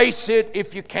 Place it,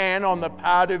 if you can, on the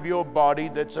part of your body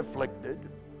that's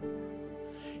afflicted.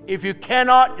 If you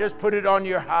cannot, just put it on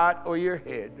your heart or your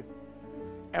head,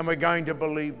 and we're going to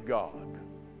believe God.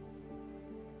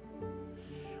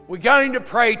 We're going to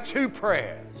pray two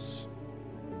prayers.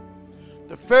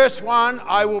 The first one,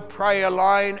 I will pray a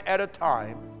line at a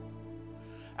time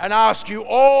and ask you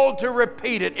all to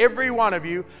repeat it, every one of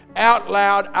you, out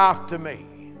loud after me.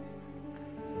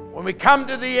 When we come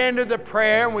to the end of the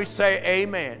prayer and we say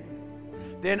amen,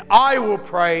 then I will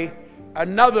pray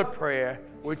another prayer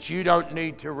which you don't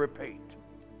need to repeat.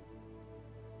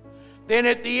 Then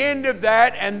at the end of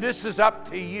that, and this is up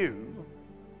to you,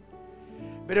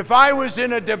 but if I was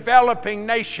in a developing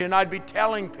nation, I'd be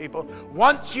telling people,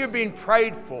 once you've been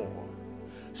prayed for,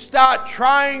 start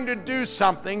trying to do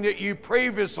something that you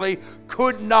previously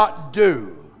could not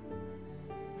do.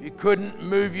 If you couldn't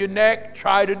move your neck,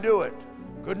 try to do it.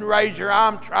 Couldn't raise your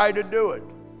arm, try to do it.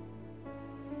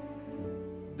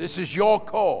 This is your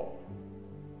call.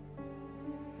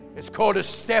 It's called a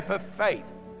step of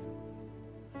faith.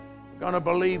 We're going to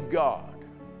believe God.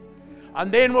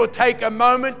 And then we'll take a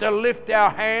moment to lift our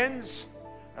hands,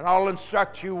 and I'll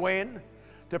instruct you when,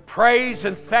 to praise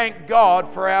and thank God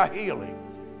for our healing.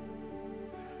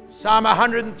 Psalm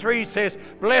 103 says,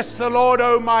 bless the Lord,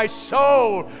 O my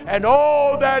soul, and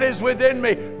all that is within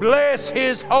me. Bless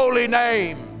his holy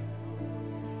name,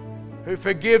 who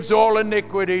forgives all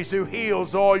iniquities, who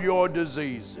heals all your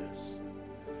diseases.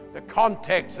 The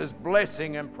context is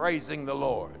blessing and praising the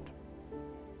Lord.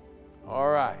 All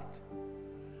right.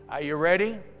 Are you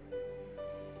ready?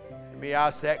 Let me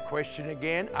ask that question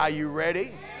again. Are you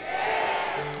ready?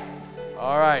 Yes.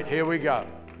 All right, here we go.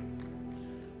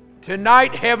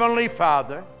 Tonight, Heavenly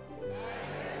Father,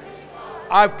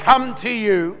 I've come to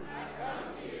you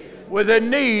with a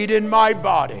need in my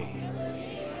body.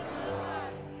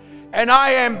 And I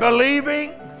am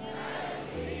believing,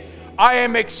 I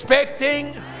am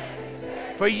expecting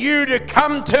for you to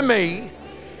come to me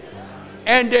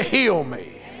and to heal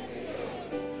me.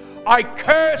 I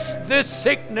curse this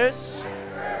sickness.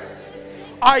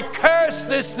 I curse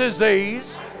this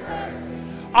disease.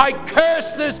 I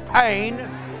curse this pain.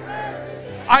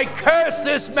 I curse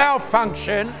this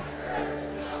malfunction.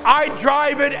 I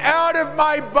drive it out of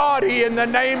my body in the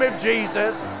name of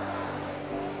Jesus.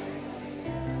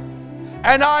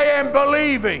 And I am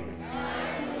believing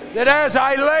that as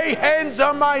I lay hands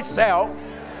on myself,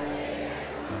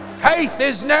 faith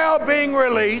is now being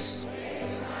released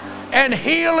and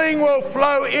healing will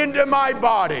flow into my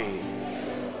body.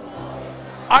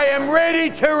 I am ready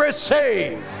to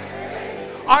receive.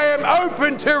 I am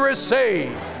open to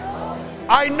receive.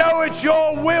 I know it's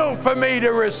your will for me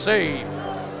to receive.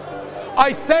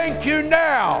 I thank you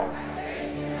now.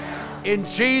 In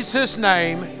Jesus'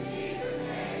 name,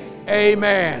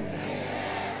 amen.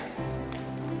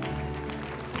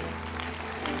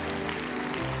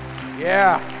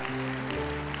 Yeah.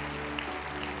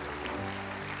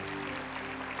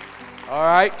 All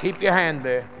right, keep your hand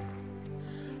there.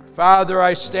 Father,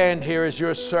 I stand here as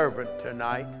your servant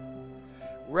tonight,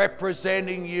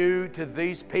 representing you to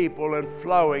these people and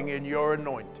flowing in your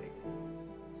anointing.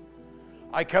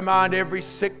 I command every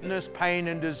sickness, pain,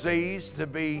 and disease to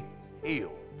be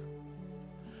healed.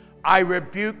 I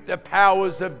rebuke the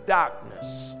powers of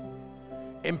darkness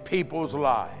in people's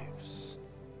lives.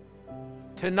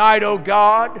 Tonight, oh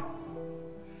God,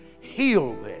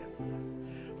 heal them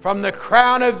from the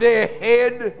crown of their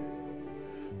head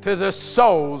to the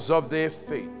soles of their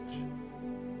feet.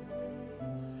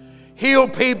 Heal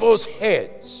people's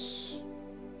heads,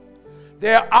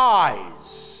 their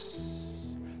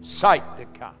eyes, sight to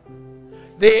come,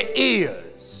 their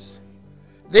ears,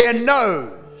 their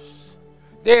nose,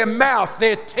 their mouth,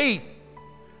 their teeth,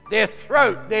 their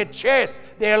throat, their chest,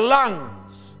 their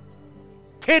lungs,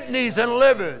 kidneys and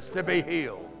livers to be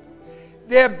healed,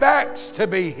 their backs to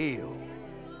be healed,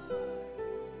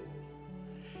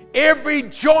 every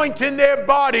joint in their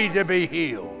body to be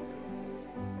healed,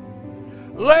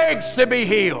 legs to be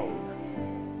healed,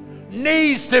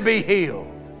 knees to be healed,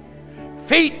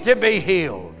 feet to be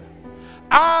healed,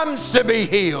 arms to be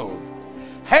healed,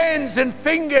 hands and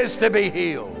fingers to be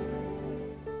healed.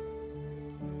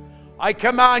 I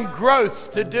command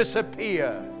growth to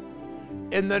disappear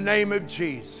in the name of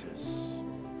Jesus.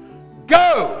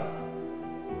 Go!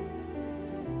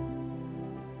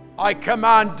 I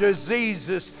command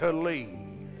diseases to leave.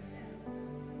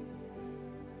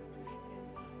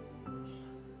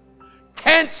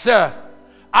 Cancer,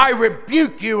 I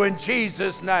rebuke you in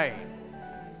Jesus' name.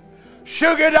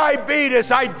 Sugar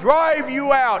diabetes, I drive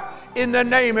you out in the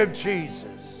name of Jesus.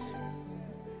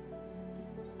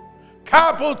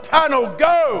 Carpal tunnel,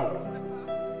 go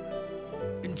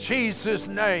in Jesus'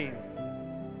 name.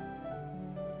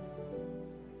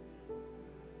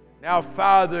 Now,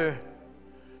 Father,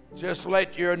 just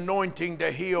let your anointing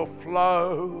to heal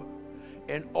flow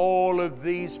in all of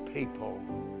these people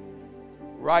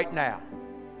right now.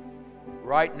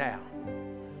 Right now.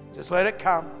 Just let it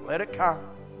come. Let it come.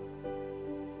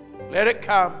 Let it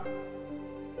come.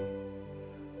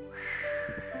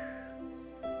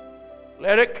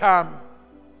 Let it come.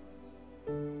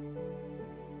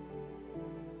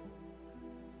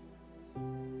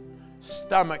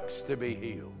 Stomachs to be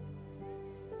healed.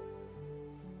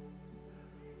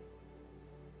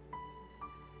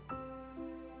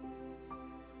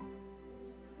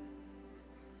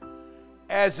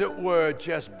 As it were,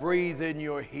 just breathe in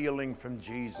your healing from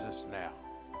Jesus now.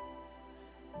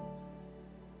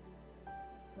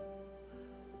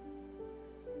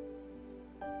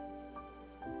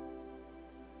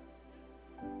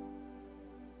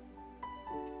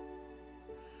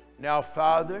 Now,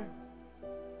 Father,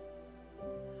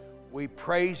 we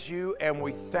praise you and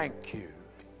we thank you,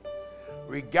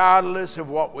 regardless of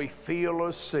what we feel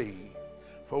or see,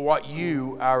 for what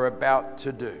you are about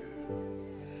to do.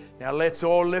 Now let's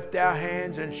all lift our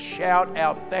hands and shout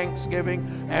our thanksgiving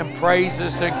and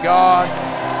praises to God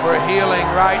for healing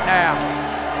right now.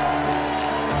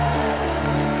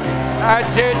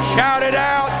 That's it. Shout it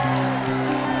out.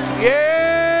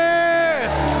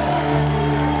 Yes.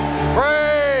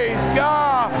 Praise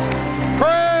God.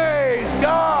 Praise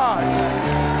God.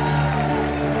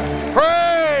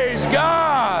 Praise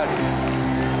God.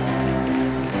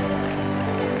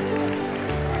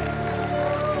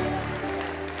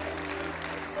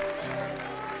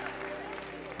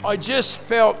 I just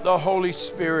felt the Holy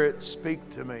Spirit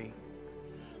speak to me.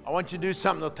 I want you to do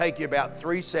something that'll take you about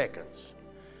 3 seconds.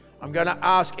 I'm going to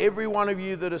ask every one of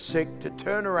you that are sick to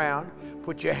turn around,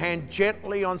 put your hand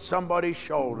gently on somebody's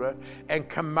shoulder, and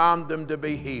command them to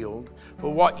be healed.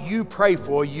 For what you pray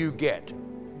for, you get.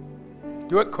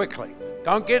 Do it quickly.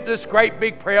 Don't get this great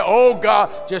big prayer, oh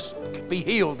God, just be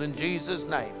healed in Jesus'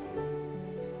 name.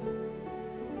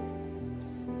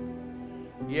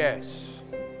 Yes,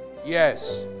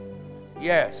 yes,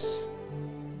 yes.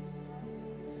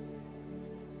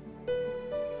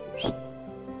 Leave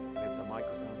the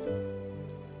microphones.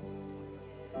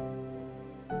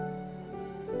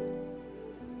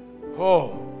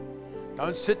 Oh,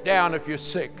 don't sit down if you're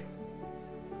sick.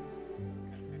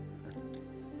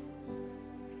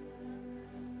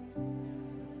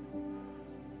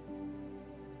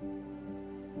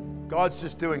 God's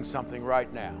just doing something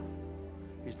right now.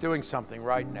 He's doing something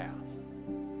right now.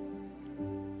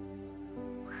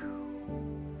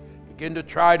 Begin to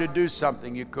try to do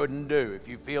something you couldn't do. If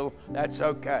you feel that's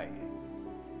okay.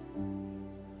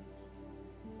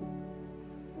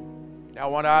 Now I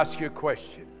want to ask you a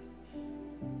question.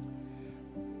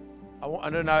 I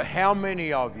want to know how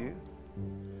many of you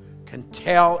can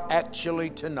tell actually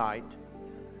tonight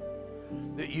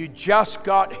that you just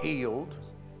got healed,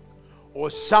 or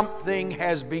something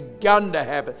has begun to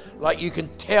happen. Like you can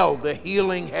tell the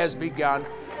healing has begun.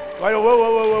 Wait, whoa, whoa,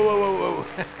 whoa, whoa, whoa, whoa.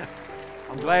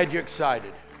 I'm glad you're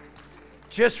excited.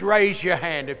 Just raise your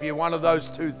hand if you're one of those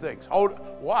two things. Hold,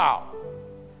 wow.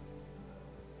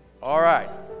 All right.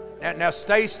 Now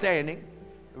stay standing.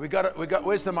 We got,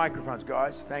 where's the microphones,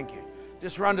 guys? Thank you.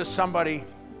 Just run to somebody.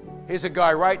 Here's a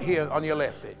guy right here on your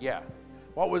left. Yeah.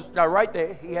 Right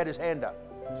there. He had his hand up.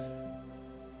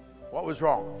 What was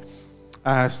wrong?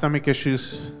 Stomach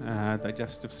issues,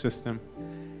 digestive system.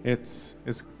 It's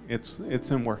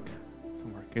in work. It's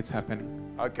in work. It's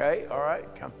happening. Okay, all right.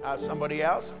 Come, somebody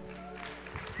else.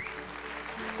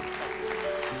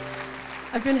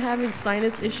 I've been having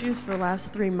sinus issues for the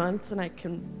last 3 months, and I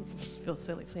feel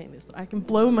silly saying this, but I can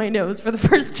blow my nose for the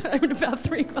first time in about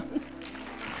 3 months.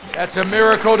 That's a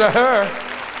miracle to her.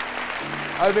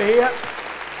 Over here.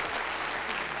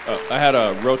 I had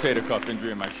a rotator cuff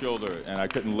injury in my shoulder, and I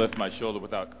couldn't lift my shoulder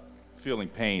without feeling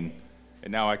pain.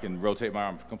 And now I can rotate my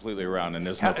arm completely around, and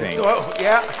there's no pain.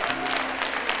 Yeah.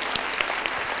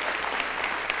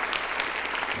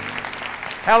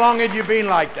 How long had you been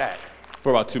like that?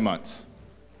 For about 2 months.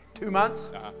 2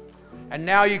 months? Uh-huh. And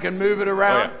now you can move it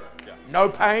around? Oh, yeah. No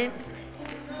pain?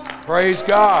 Praise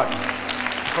God.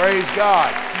 Praise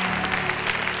God.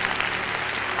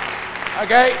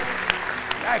 Okay,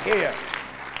 back here.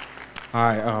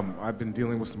 Hi, I've been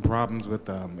dealing with some problems with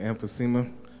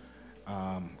emphysema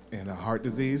and a heart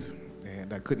disease,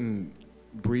 and I couldn't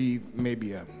breathe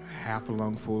maybe a half a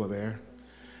lung full of air,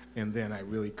 and then I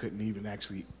really couldn't even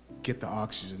actually get the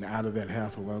oxygen out of that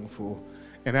half a lung full.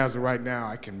 And as of right now,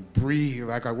 I can breathe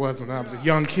like I was when I was a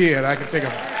young kid. I can take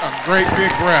a great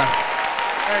big breath.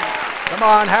 Come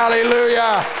on,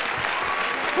 hallelujah.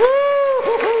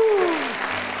 Woo-hoo-hoo.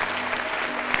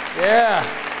 Yeah,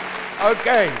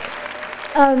 okay.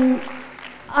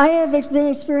 I have been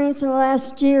experiencing the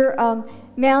last year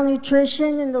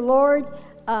malnutrition in the Lord.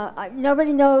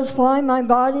 Nobody knows why my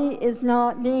body is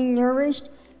not being nourished,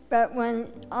 but when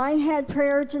I had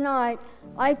prayer tonight,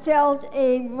 I felt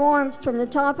a warmth from the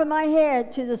top of my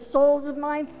head to the soles of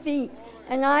my feet,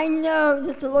 and I know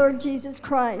that the Lord Jesus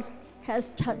Christ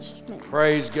has touched me.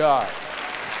 Praise God.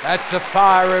 That's the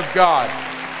fire of God.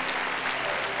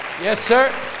 Yes, sir?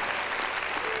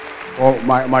 Well,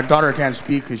 my daughter can't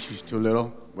speak because she's too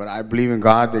little, but I believe in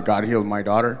God that God healed my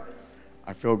daughter.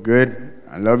 I feel good.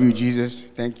 I love you, Jesus.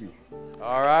 Thank you.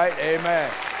 All right, amen.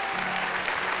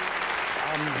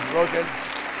 I'm looking.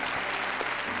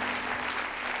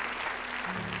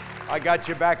 I got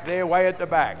you back there, way at the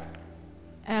back.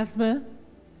 Asthma.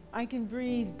 I can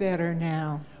breathe better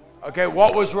now. Okay,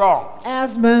 what was wrong?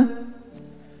 Asthma.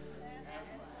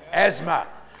 Asthma.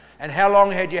 And how long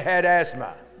had you had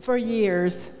asthma? For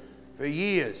years. For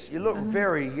years. You look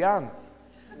very young.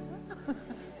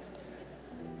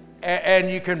 And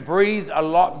you can breathe a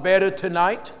lot better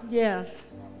tonight? Yes.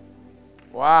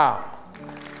 Wow.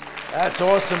 That's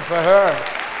awesome for her.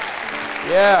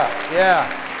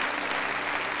 Yeah.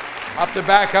 Up the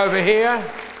back over here.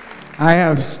 I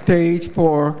have stage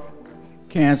 4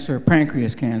 cancer,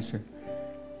 pancreas cancer,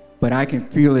 but I can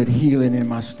feel it healing in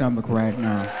my stomach right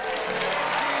now.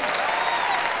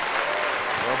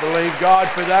 We'll believe God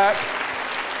for that.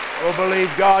 We'll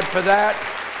believe God for that.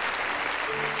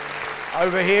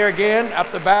 Over here again,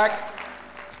 up the back.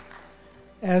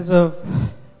 As of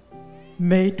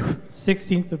May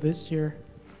 16th of this year,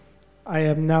 I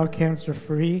am now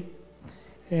cancer-free,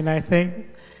 and I thank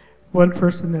one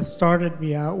person that started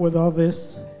me out with all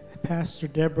this, Pastor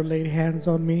Deborah, laid hands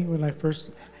on me when I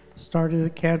first started the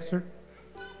cancer.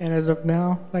 And as of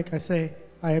now, like I say,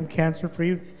 I am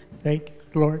cancer-free. Thank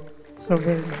you, Lord, so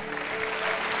very much.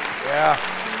 Yeah.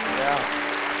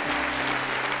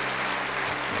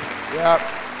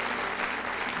 Yeah.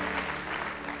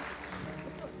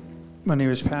 My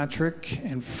name is Patrick,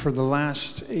 and for the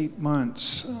last 8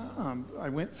 months, I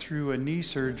went through a knee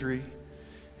surgery,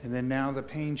 and then now the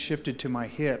pain shifted to my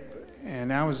hip.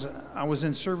 And I was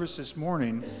in service this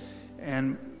morning,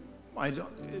 and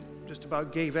it just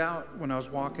about gave out when I was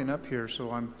walking up here.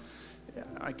 So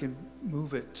I can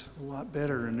move it a lot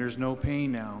better, and there's no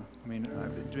pain now. I mean,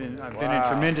 I've been in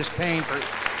tremendous pain for.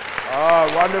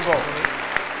 Oh, wonderful!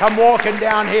 Come walking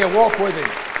down here. Walk with him.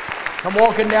 Come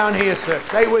walking down here, sir.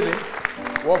 Stay with him.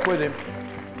 Walk with him.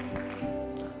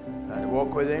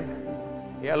 Walk with him.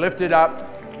 Yeah, lift it up.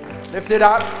 Lift it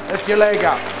up. Lift your leg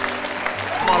up.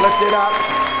 Come on, lift it up.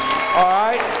 All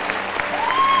right.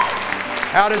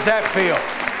 How does that feel?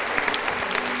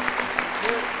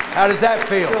 How does that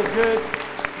feel? Feels good.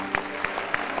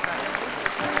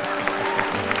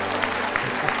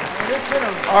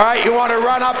 All right, you want to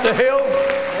run up the hill?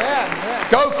 Yeah.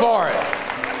 Go for it.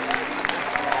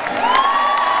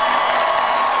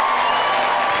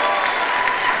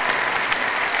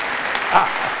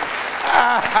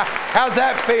 How's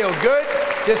that feel? Good?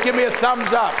 Just give me a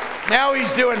thumbs up. Now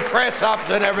he's doing press-ups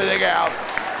and everything else.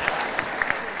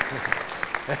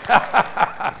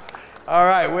 All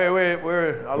right, we're way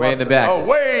in the back. Oh,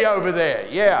 way over there.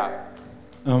 Yeah.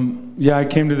 Yeah, I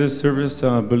came to this service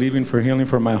believing for healing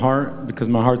for my heart because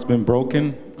my heart's been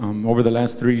broken. Over the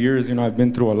last 3 years, I've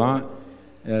been through a lot.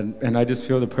 And I just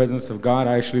feel the presence of God.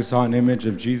 I actually saw an image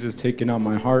of Jesus taking out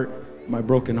my heart, my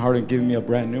broken heart, and giving me a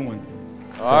brand new one.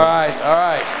 So. All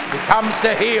right. He comes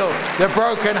to heal the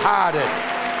brokenhearted.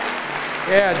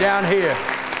 Yeah, down here.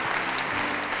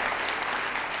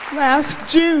 Last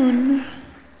June,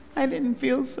 I didn't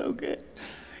feel so good.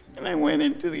 And I went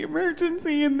into the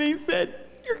emergency and they said,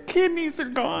 your kidneys are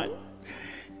gone.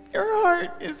 Your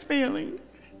heart is failing.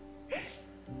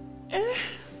 And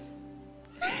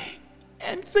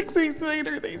 6 weeks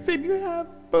later, they said, you have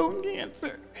bone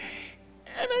cancer.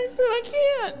 And I said,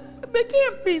 that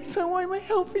can't be so. I'm a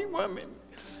healthy woman.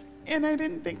 And I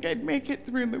didn't think I'd make it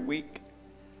through the week.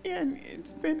 And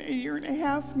it's been 1.5 years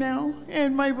now,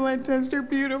 and my blood tests are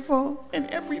beautiful, and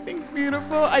everything's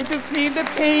beautiful. I just need the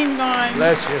pain gone.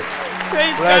 Bless you.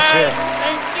 Praise Bless God. you.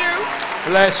 Thank you.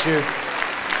 Bless you.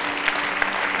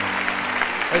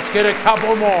 Let's get a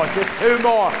couple more, just 2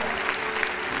 more.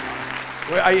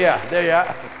 Yeah, there you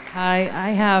are. Hi, I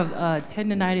have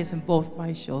tendonitis in both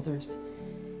my shoulders,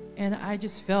 and I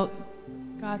just felt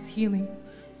God's healing.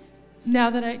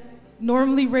 Now that I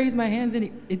normally raise my hands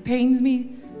and it pains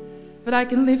me, but I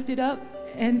can lift it up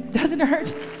and it doesn't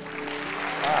hurt.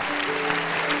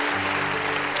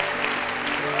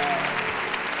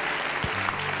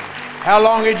 How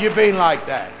long had you been like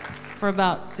that? For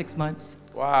about 6 months.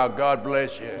 Wow, God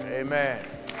bless you. Amen.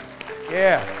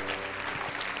 Yeah.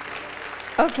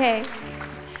 Okay.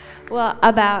 Well,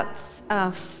 about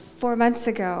 4 months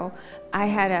ago, I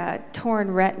had a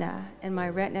torn retina, and my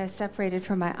retina separated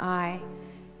from my eye.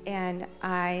 And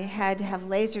I had to have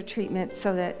laser treatment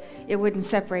so that it wouldn't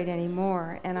separate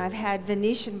anymore. And I've had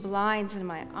Venetian blinds in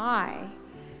my eye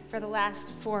for the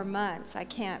last 4 months. I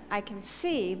can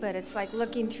see, but it's like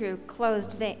looking through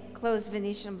closed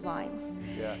Venetian blinds.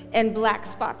 Yeah. And black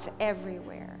spots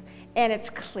everywhere. And it's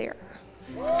clear.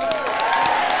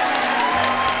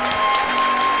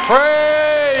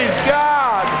 Praise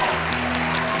God.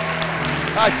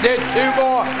 I said 2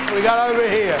 more. We got over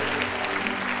here.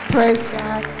 Praise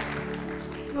God.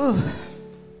 Ooh.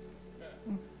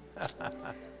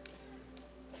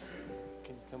 Can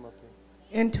you come up here?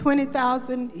 In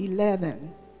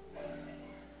 2011,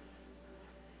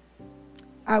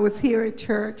 I was here at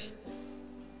church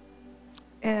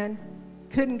and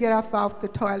couldn't get off the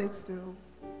toilet stool.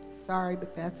 Sorry,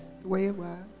 but that's the way it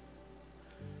was.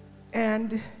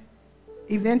 And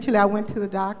eventually I went to the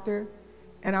doctor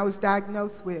and I was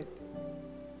diagnosed with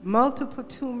multiple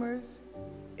tumors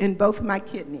in both my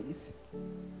kidneys.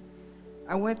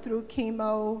 I went through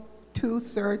chemo, 2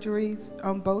 surgeries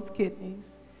on both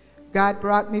kidneys. God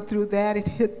brought me through that. It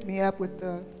hooked me up with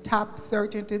the top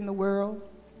surgeon in the world.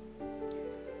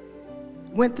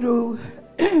 Went through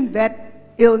that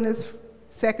illness.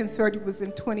 Second surgery was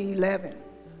in 2011.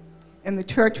 And the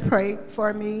church prayed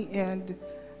for me, and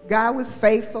God was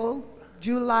faithful.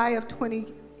 July of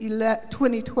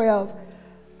 2012,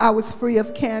 I was free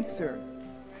of cancer.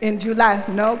 In July,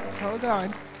 no, hold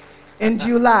on. In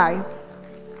July,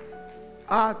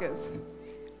 August,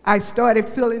 I started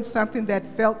feeling something that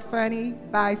felt funny.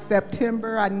 By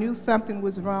September, I knew something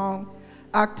was wrong.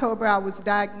 October, I was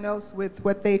diagnosed with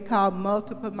what they call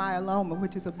multiple myeloma,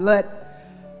 which is a blood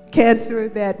cancer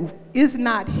that is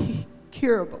not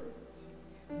curable,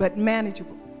 but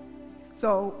manageable.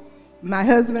 So my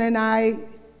husband and I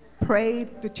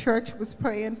prayed. The church was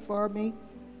praying for me.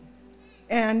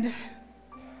 And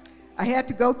I had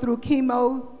to go through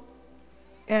chemo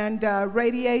and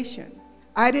radiation.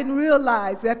 I didn't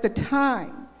realize at the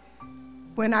time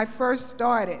when I first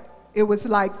started, it was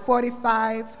like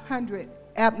 4,500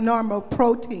 abnormal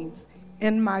proteins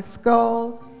in my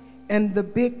skull and the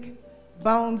big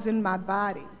bones in my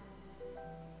body.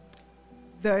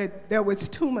 There was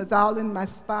tumors all in my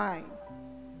spine.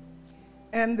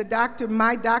 And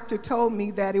my doctor told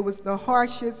me that it was the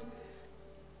harshest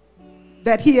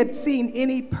that he had seen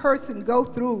any person go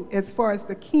through as far as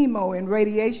the chemo and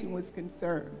radiation was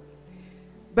concerned.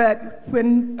 But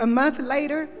when a month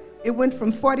later, it went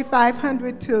from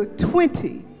 4,500 to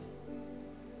 20,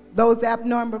 those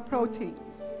abnormal proteins.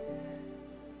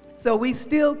 So we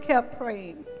still kept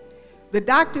praying. The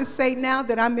doctors say now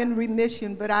that I'm in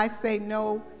remission, but I say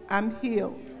no, I'm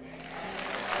healed.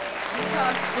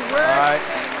 Because the word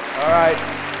All right.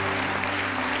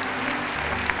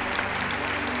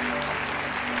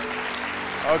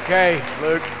 Okay,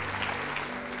 Luke.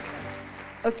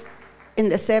 Okay. In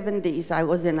the 70s, I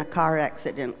was in a car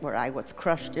accident where I was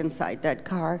crushed inside that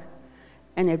car,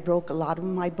 and it broke a lot of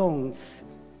my bones.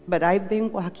 But I've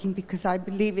been walking because I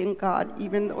believe in God,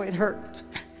 even though it hurt.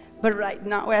 But right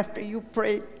now, after you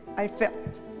prayed, I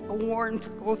felt a warmth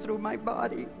go through my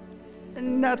body,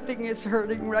 and nothing is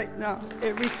hurting right now.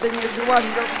 Everything is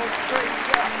wonderful.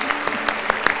 Praise God.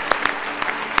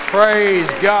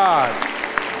 Praise God.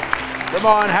 Come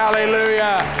on,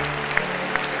 hallelujah.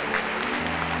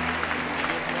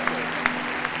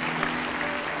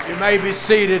 You may be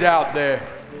seated out there.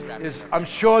 I'm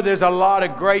sure there's a lot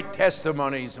of great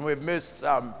testimonies, and we've missed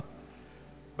some,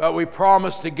 but we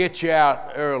promise to get you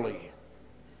out early.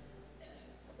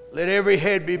 Let every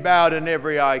head be bowed and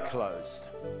every eye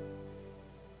closed.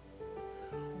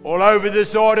 All over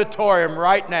this auditorium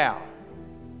right now.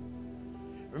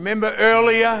 Remember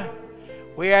earlier,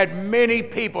 we had many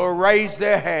people raise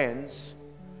their hands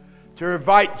to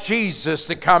invite Jesus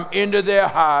to come into their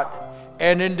heart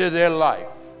and into their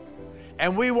life.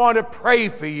 And we want to pray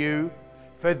for you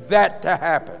for that to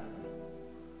happen.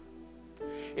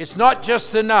 It's not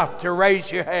just enough to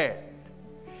raise your hand.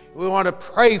 We want to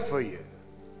pray for you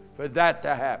for that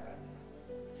to happen.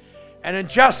 And in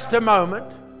just a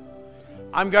moment,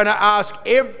 I'm going to ask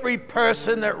every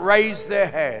person that raised their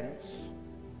hands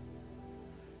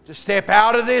to step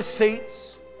out of their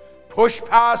seats, push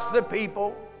past the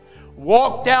people,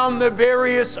 walk down the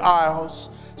various aisles,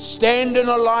 stand in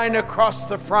a line across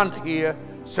the front here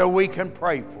so we can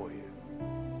pray for you.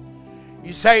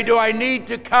 You say, do I need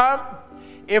to come?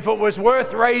 If it was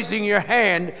worth raising your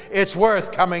hand, it's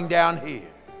worth coming down here.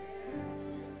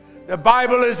 The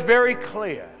Bible is very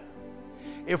clear.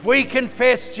 If we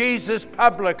confess Jesus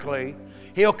publicly,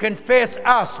 He'll confess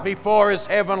us before His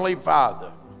Heavenly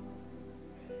Father.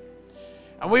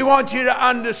 And we want you to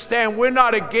understand we're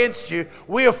not against you,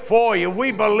 we're for you,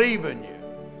 we believe in you.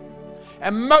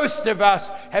 And most of us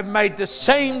have made the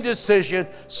same decision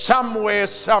somewhere,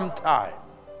 sometime.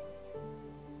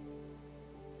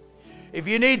 If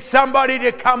you need somebody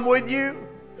to come with you,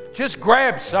 just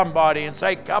grab somebody and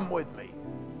say, come with me.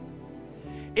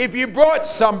 If you brought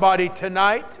somebody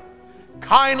tonight,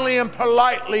 kindly and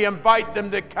politely invite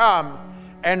them to come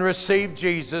and receive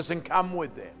Jesus and come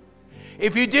with them.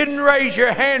 If you didn't raise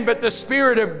your hand, but the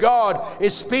Spirit of God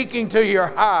is speaking to your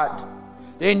heart,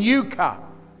 then you come.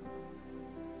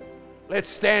 Let's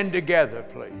stand together,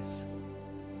 please.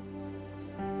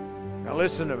 Now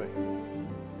listen to me.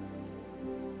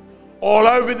 All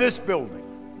over this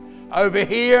building, over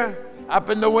here, up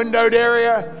in the windowed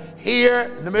area,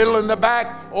 here, in the middle and the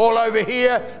back, all over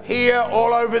here, here,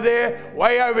 all over there,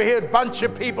 way over here, bunch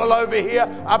of people over here,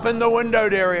 up in the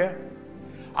windowed area.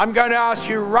 I'm going to ask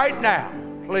you right now,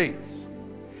 please,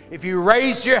 if you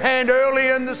raised your hand early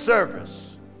in the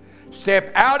service,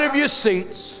 step out of your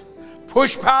seats,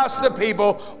 push past the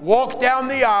people, walk down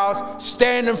the aisles,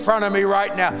 stand in front of me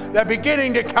right now. They're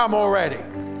beginning to come already.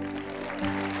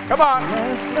 Come on.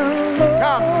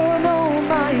 Come.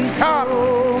 Come.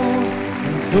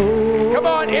 Come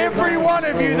on, every one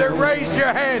of you that raised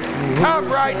your hands, come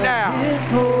right now.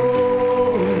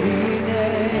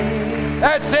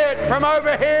 That's it, from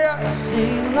over here.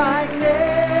 Sing like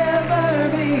never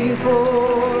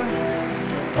before.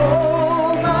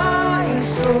 Oh, my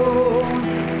soul,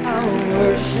 I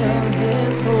worship Him.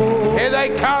 Here they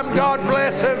come. God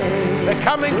bless them. They're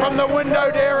coming from the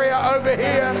windowed area over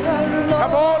here.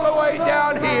 Come all the way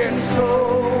down here.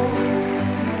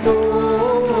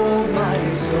 Oh,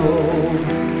 my soul,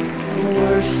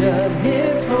 worship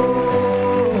His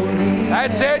holy.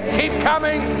 That's it. Keep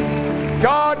coming.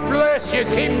 God bless you.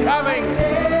 Keep coming.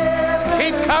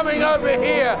 Keep coming over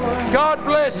here. God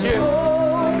bless you.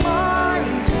 Oh,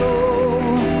 my soul,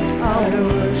 I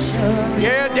worship.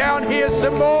 Yeah, down here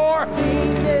some more.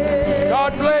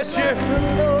 God bless you.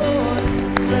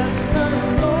 Bless the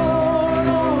Lord,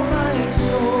 oh, my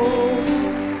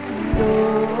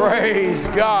soul. Praise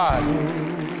God.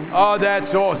 Oh,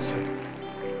 that's awesome.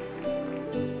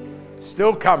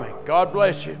 Still coming. God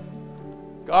bless you.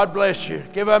 God bless you.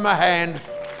 Give them a hand.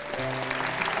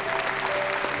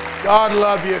 God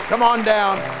love you. Come on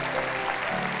down.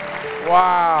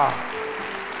 Wow.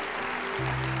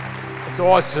 It's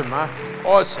awesome, huh?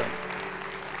 Awesome.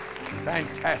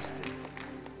 Fantastic.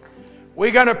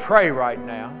 We're going to pray right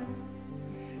now.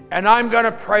 And I'm going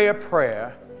to pray a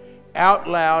prayer out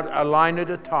loud, a line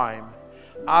at a time,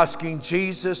 asking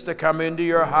Jesus to come into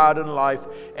your heart and life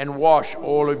and wash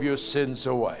all of your sins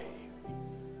away.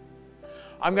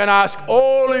 I'm going to ask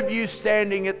all of you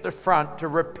standing at the front to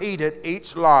repeat it,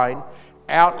 each line,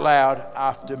 out loud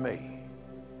after me.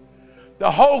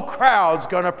 The whole crowd's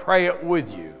going to pray it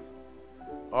with you.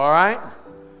 All right?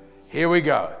 Here we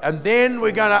go. And then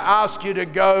we're going to ask you to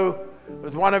go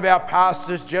with one of our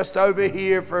pastors just over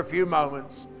here for a few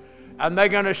moments. And they're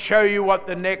going to show you what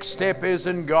the next step is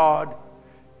in God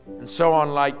and so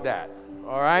on like that.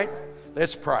 All right?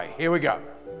 Let's pray. Here we go.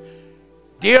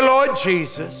 Dear Lord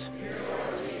Jesus,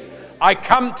 I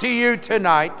come to you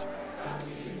tonight,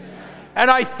 and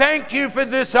I thank you for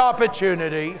this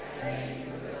opportunity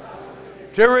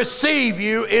to receive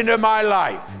you into my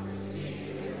life.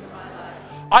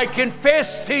 I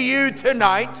confess to you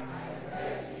tonight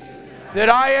that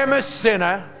I am a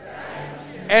sinner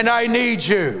and I need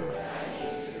you.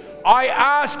 I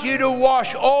ask you to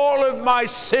wash all of my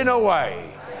sin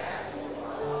away.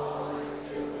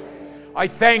 I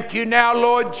thank you now,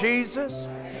 Lord Jesus,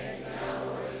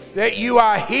 that you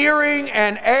are hearing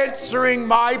and answering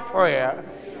my prayer.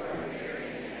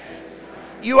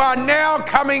 You are now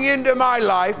coming into my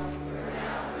life.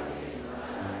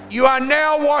 You are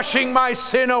now washing my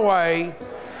sin away.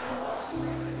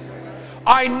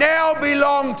 I now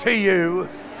belong to you.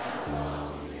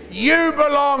 You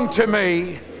belong to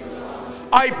me.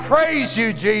 I praise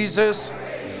you, Jesus.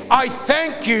 I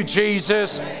thank you,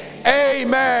 Jesus.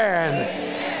 Amen.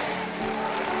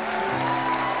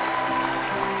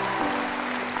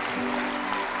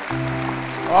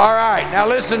 All right, now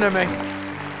listen to me.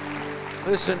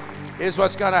 Listen, here's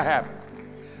what's going to happen.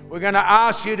 We're going to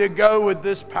ask you to go with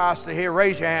this pastor here.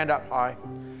 Raise your hand up high.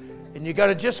 And you're going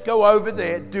to just go over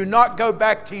there. Do not go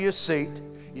back to your seat.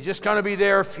 You're just going to be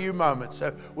there a few moments.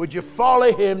 So would you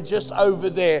follow him just over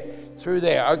there, through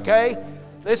there, okay?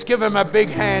 Let's give him a big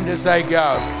hand as they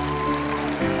go.